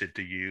submissive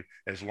to you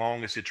as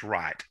long as it's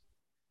right.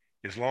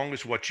 As long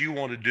as what you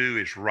want to do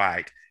is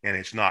right, and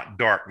it's not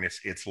darkness,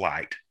 it's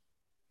light.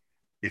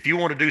 If you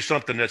want to do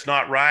something that's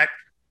not right,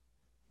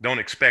 don't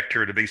expect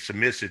her to be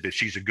submissive if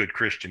she's a good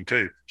Christian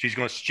too. She's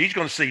going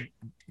to see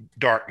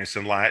darkness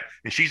and light,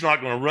 and she's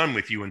not going to run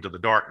with you into the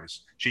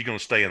darkness. She's going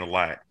to stay in the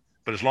light.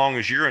 But as long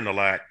as you're in the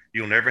light,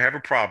 you'll never have a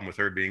problem with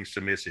her being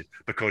submissive,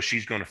 because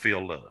she's going to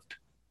feel loved.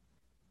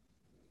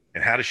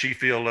 And how does she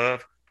feel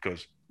loved?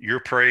 Because you're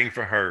praying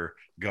for her.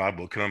 God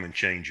will come and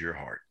change your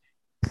heart.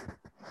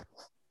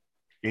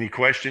 Any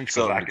questions?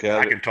 Because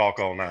I can talk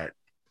all night.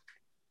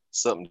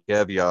 Something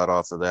caveat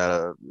off of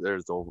that.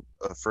 There's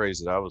a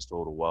phrase that I was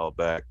told a while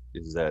back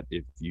is that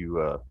if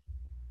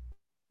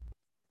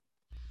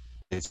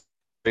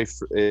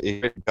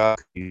God,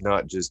 He's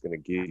not just going to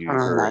give you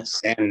I'm not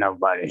saying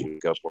nobody.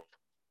 Wake up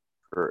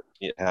or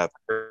have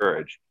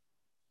courage.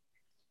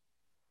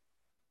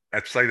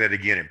 I'd say that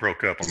again. It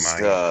broke up on my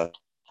end.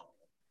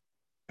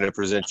 Going to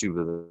present you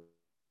with an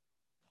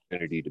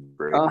opportunity to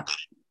break.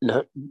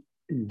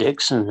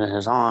 Dixon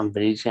is on,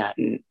 but he's got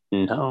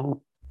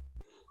no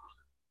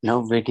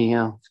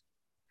video.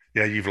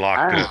 Yeah, you've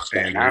locked up,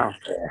 Andrew.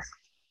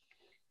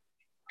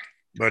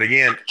 But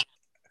again,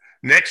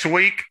 next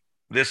week,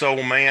 this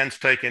old man's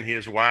taking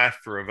his wife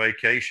for a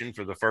vacation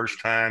for the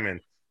first time in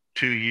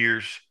 2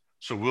 years.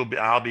 So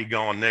I'll be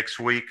gone next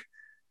week.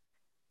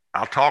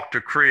 I'll talk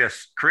to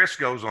Chris. Chris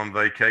goes on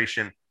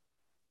vacation.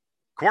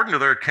 According to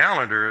their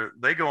calendar,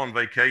 they go on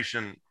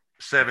vacation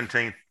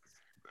 17th.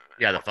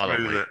 Yeah,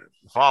 the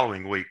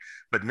following week.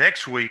 But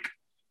next week,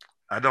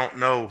 I don't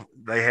know.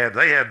 They have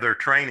their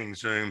training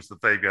Zooms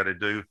that they've got to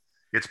do.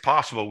 It's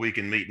possible we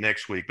can meet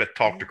next week, but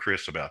talk to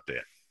Chris about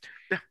that.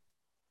 Yeah.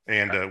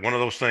 And one of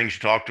those things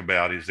you talked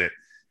about is that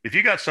if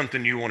you got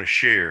something you want to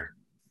share,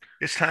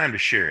 it's time to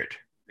share it.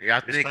 Yeah,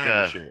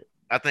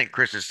 I think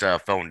Chris's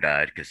phone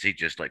died because he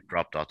just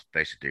dropped off the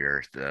face of the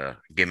earth,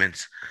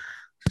 Gimmons.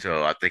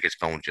 So I think his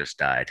phone just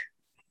died.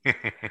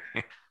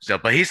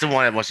 But he's the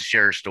one that wants to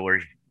share his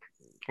story.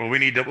 Well,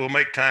 we'll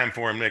make time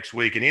for him next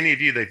week. And any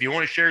of you, if you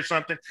want to share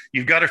something,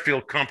 you've got to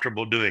feel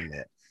comfortable doing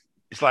that.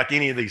 It's like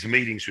any of these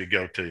meetings we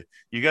go to.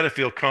 You got to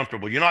feel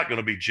comfortable. You're not going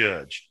to be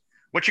judged.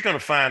 What you're going to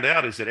find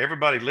out is that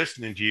everybody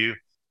listening to you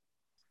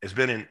has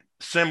been in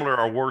similar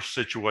or worse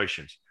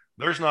situations.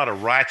 There's not a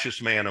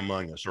righteous man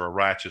among us or a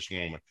righteous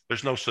woman.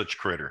 There's no such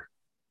critter.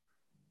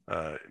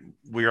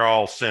 We are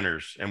all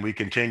sinners, and we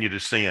continue to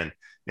sin.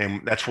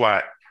 And that's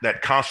why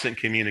that constant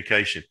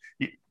communication,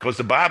 because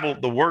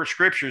the word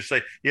scriptures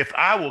say, if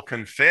I will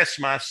confess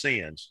my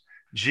sins,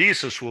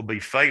 Jesus will be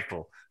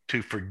faithful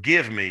to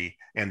forgive me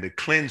and to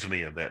cleanse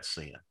me of that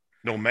sin.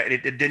 No matter,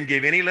 it didn't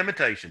give any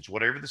limitations,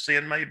 whatever the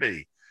sin may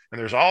be. And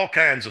there's all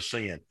kinds of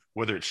sin,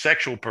 whether it's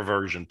sexual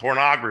perversion,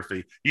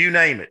 pornography, you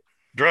name it,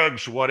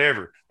 drugs,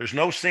 whatever. There's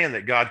no sin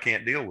that God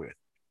can't deal with.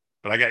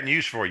 But I got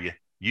news for you.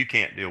 You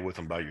can't deal with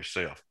them by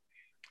yourself.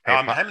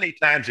 How many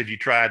times have you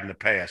tried in the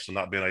past and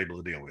not been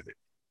able to deal with it?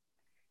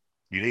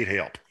 You need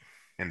help.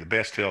 And the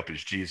best help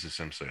is Jesus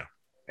himself.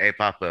 Hey,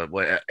 Papa,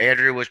 what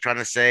Andrew was trying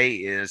to say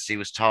is he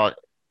was told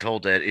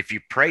that if you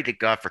pray to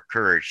God for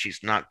courage, he's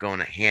not going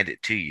to hand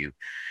it to you.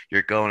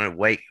 You're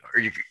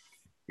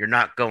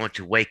not going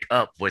to wake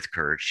up with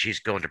courage. She's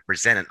going to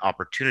present an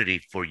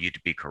opportunity for you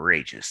to be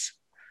courageous.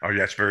 Oh,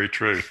 that's very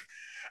true.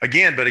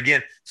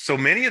 Again, so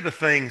many of the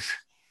things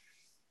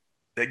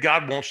that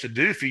God wants to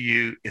do for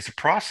you is a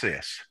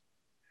process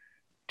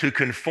to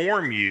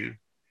conform you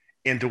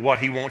into what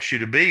he wants you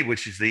to be,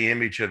 which is the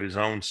image of his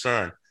own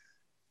son.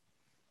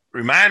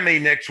 Remind me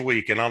next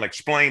week, and I'll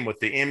explain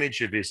what the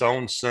image of his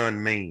own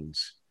son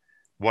means,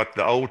 what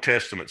the Old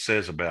Testament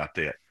says about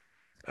that.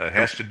 It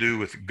has to do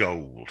with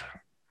gold.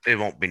 It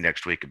won't be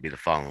next week. It'll be the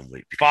following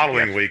week.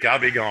 Week. I'll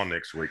be gone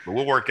next week, but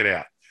we'll work it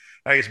out.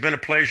 Hey, it's been a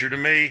pleasure to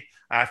me.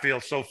 I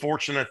feel so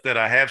fortunate that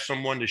I have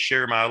someone to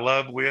share my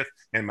love with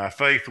and my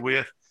faith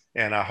with,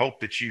 and I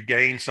hope that you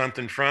gain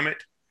something from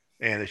it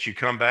and that you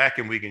come back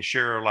and we can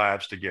share our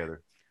lives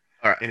together.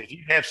 All right. And if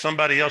you have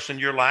somebody else in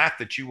your life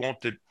that you want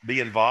to be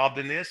involved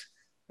in this,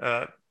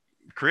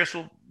 Chris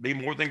will be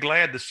more than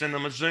glad to send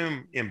them a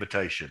Zoom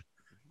invitation.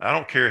 I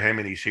don't care how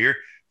many's here.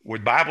 Where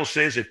the Bible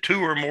says if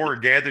two or more are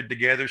gathered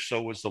together,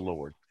 so is the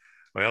Lord.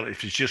 Well,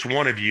 if it's just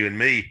one of you and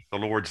me, the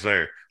Lord's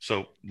there.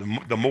 So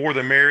the more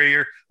the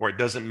merrier, or it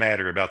doesn't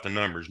matter about the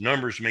numbers.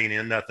 Numbers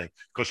mean nothing,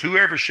 because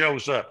whoever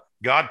shows up,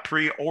 God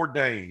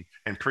preordained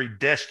and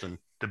predestined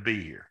to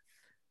be here.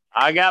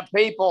 I got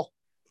people.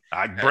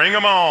 I bring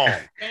them on.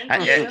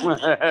 Thank you.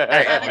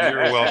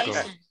 You're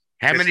welcome.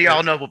 How many of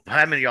y'all know?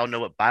 How many of y'all know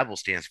what Bible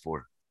stands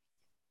for?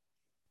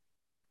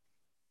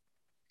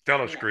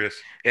 Tell us, Chris.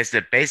 It's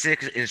the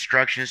basic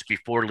instructions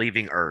before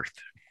leaving Earth.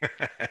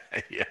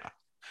 Yeah.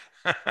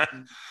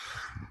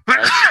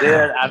 That's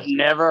good. I've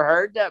never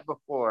heard that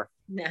before.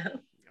 No.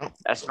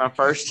 That's my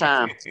first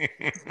time.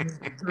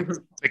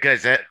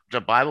 Because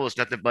the Bible is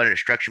nothing but an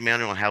instruction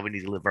manual on how we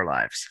need to live our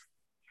lives.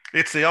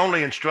 It's the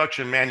only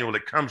instruction manual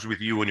that comes with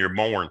you when you're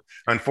born.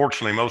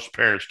 Unfortunately, most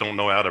parents don't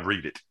know how to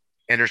read it.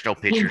 And there's no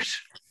pictures.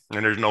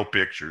 And there's no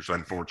pictures,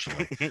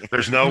 unfortunately.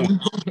 There's no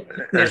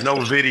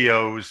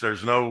videos.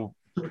 There's no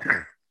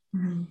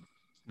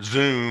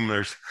Zoom.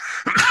 There's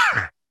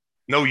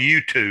no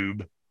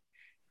YouTube.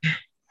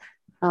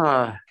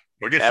 Well,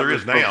 I guess there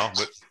is now,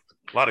 but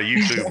a lot of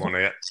YouTube on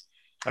that.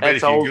 I bet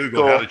if you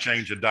Google how to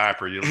change a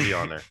diaper, you'll be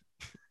on there.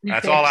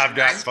 That's all I've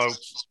got,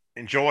 folks.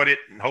 Enjoyed it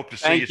and hope to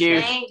see you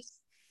soon.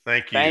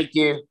 Thank you. Thank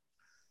you.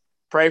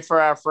 Pray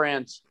for our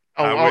friends.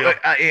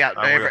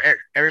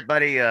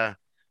 Everybody,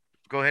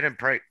 go ahead and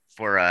pray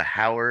for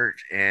Howard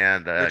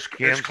and let's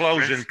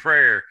close in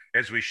prayer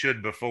as we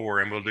should before,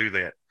 and we'll do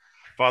that.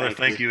 Father,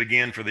 thank you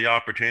again for the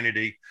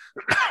opportunity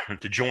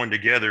to join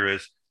together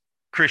as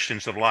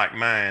Christians of like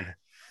mind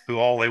who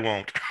all they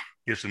want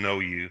is to know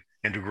you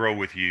and to grow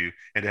with you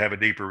and to have a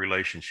deeper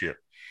relationship.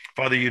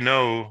 Father, you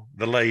know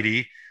the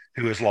lady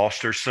who has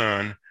lost her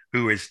son,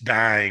 who is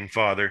dying,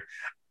 Father.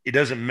 It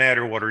doesn't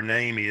matter what her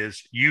name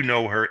is. You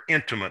know her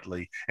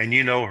intimately, and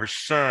you know her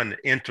son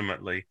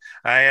intimately.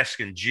 I ask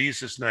in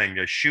Jesus' name,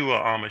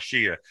 Yeshua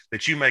HaMashiach,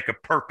 that you make a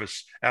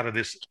purpose out of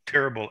this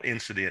terrible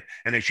incident,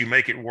 and that you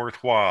make it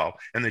worthwhile,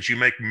 and that you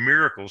make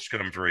miracles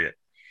come for it.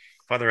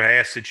 Father, I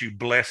ask that you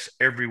bless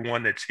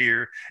everyone that's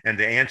here and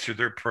to answer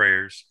their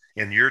prayers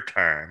in your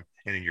time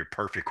and in your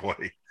perfect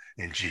way.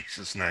 In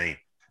Jesus' name,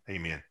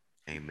 amen.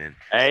 Amen.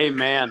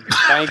 Amen.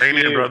 Thank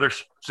amen, you.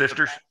 brothers,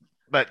 sisters.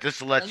 But just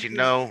to let you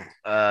know,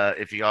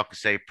 if y'all could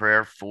say a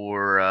prayer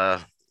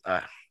for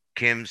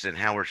Kim's and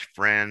Howard's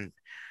friend,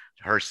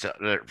 her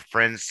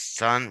friend's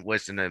son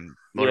was in a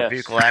motor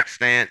vehicle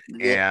accident,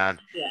 and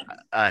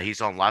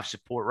he's on life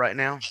support right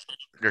now.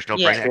 There's no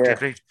brain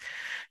activity,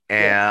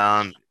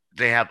 and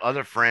they have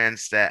other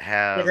friends that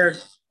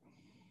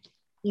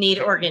need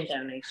organ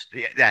donations.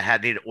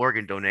 That need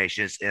organ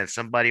donations, and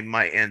somebody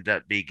might end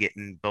up be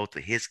getting both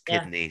of his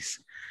kidneys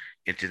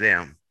into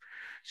them.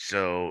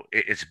 So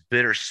it's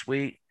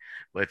bittersweet,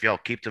 but if y'all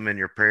keep them in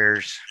your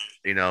prayers,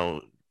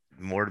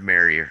 more the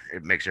merrier.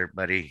 It makes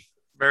everybody.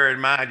 Bear in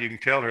mind, you can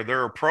tell her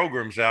there are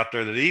programs out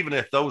there that even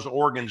if those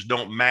organs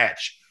don't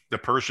match the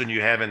person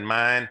you have in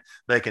mind,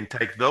 they can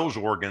take those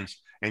organs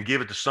and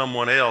give it to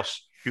someone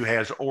else who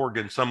has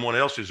organs, someone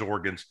else's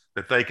organs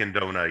that they can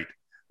donate.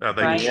 They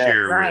can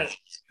share with.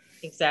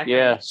 Exactly.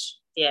 Yes.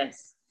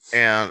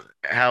 And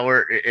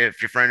Howard, if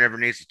your friend ever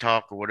needs to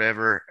talk or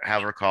whatever,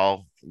 have her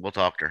call. We'll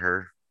talk to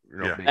her.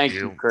 Thank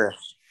you, Chris.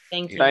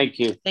 Thank you. Thank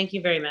you. Thank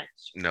you very much.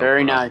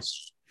 Very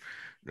nice.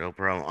 No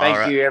problem.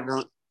 Thank you,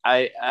 everyone.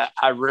 I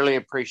really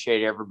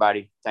appreciate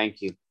everybody.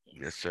 Thank you.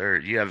 Yes, sir.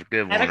 You have a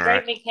good one. Have a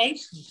great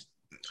vacation.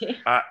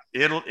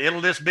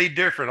 It'll just be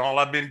different. All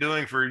I've been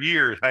doing for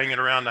years, hanging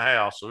around the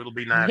house, so it'll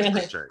be nice to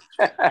change.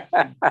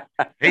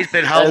 He's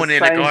been hoeing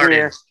in the garden.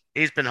 Here.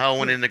 He's been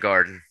hoeing in the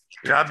garden.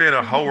 Yeah, I've been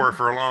a hoer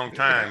for a long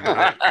time.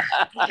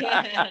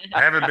 I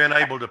haven't been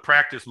able to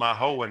practice my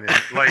hoeing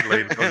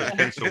lately because it's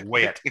been so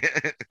wet.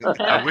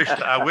 I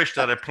wished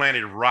I'd have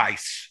planted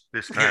rice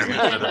this time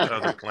instead of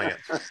other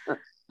plants.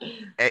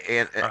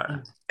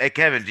 Hey,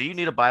 Kevin, do you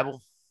need a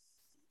Bible,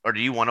 or do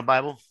you want a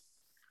Bible?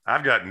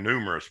 I've got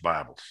numerous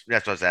Bibles.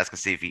 That's what I was asking.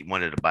 See if you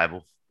wanted a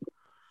Bible.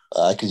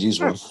 I could use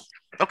one.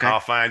 Okay,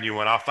 I'll find you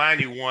one. I'll find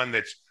you one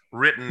that's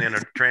written in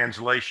a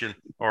translation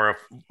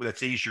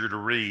that's easier to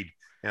read.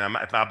 And I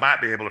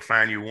might be able to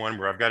find you one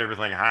where I've got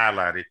everything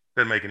highlighted.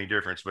 Doesn't make any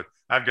difference, but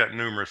I've got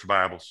numerous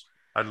Bibles.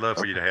 I'd love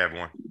for you to have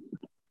one.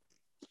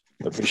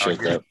 I appreciate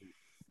that.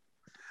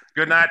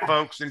 Good night,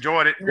 folks.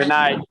 Enjoyed it. Good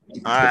night.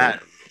 All right.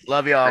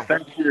 Love y'all.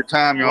 Thank you for your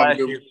time, y'all.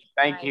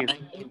 Thank you.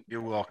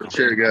 You're welcome.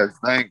 Appreciate it, guys.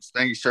 Thanks.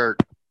 Thank you, sir.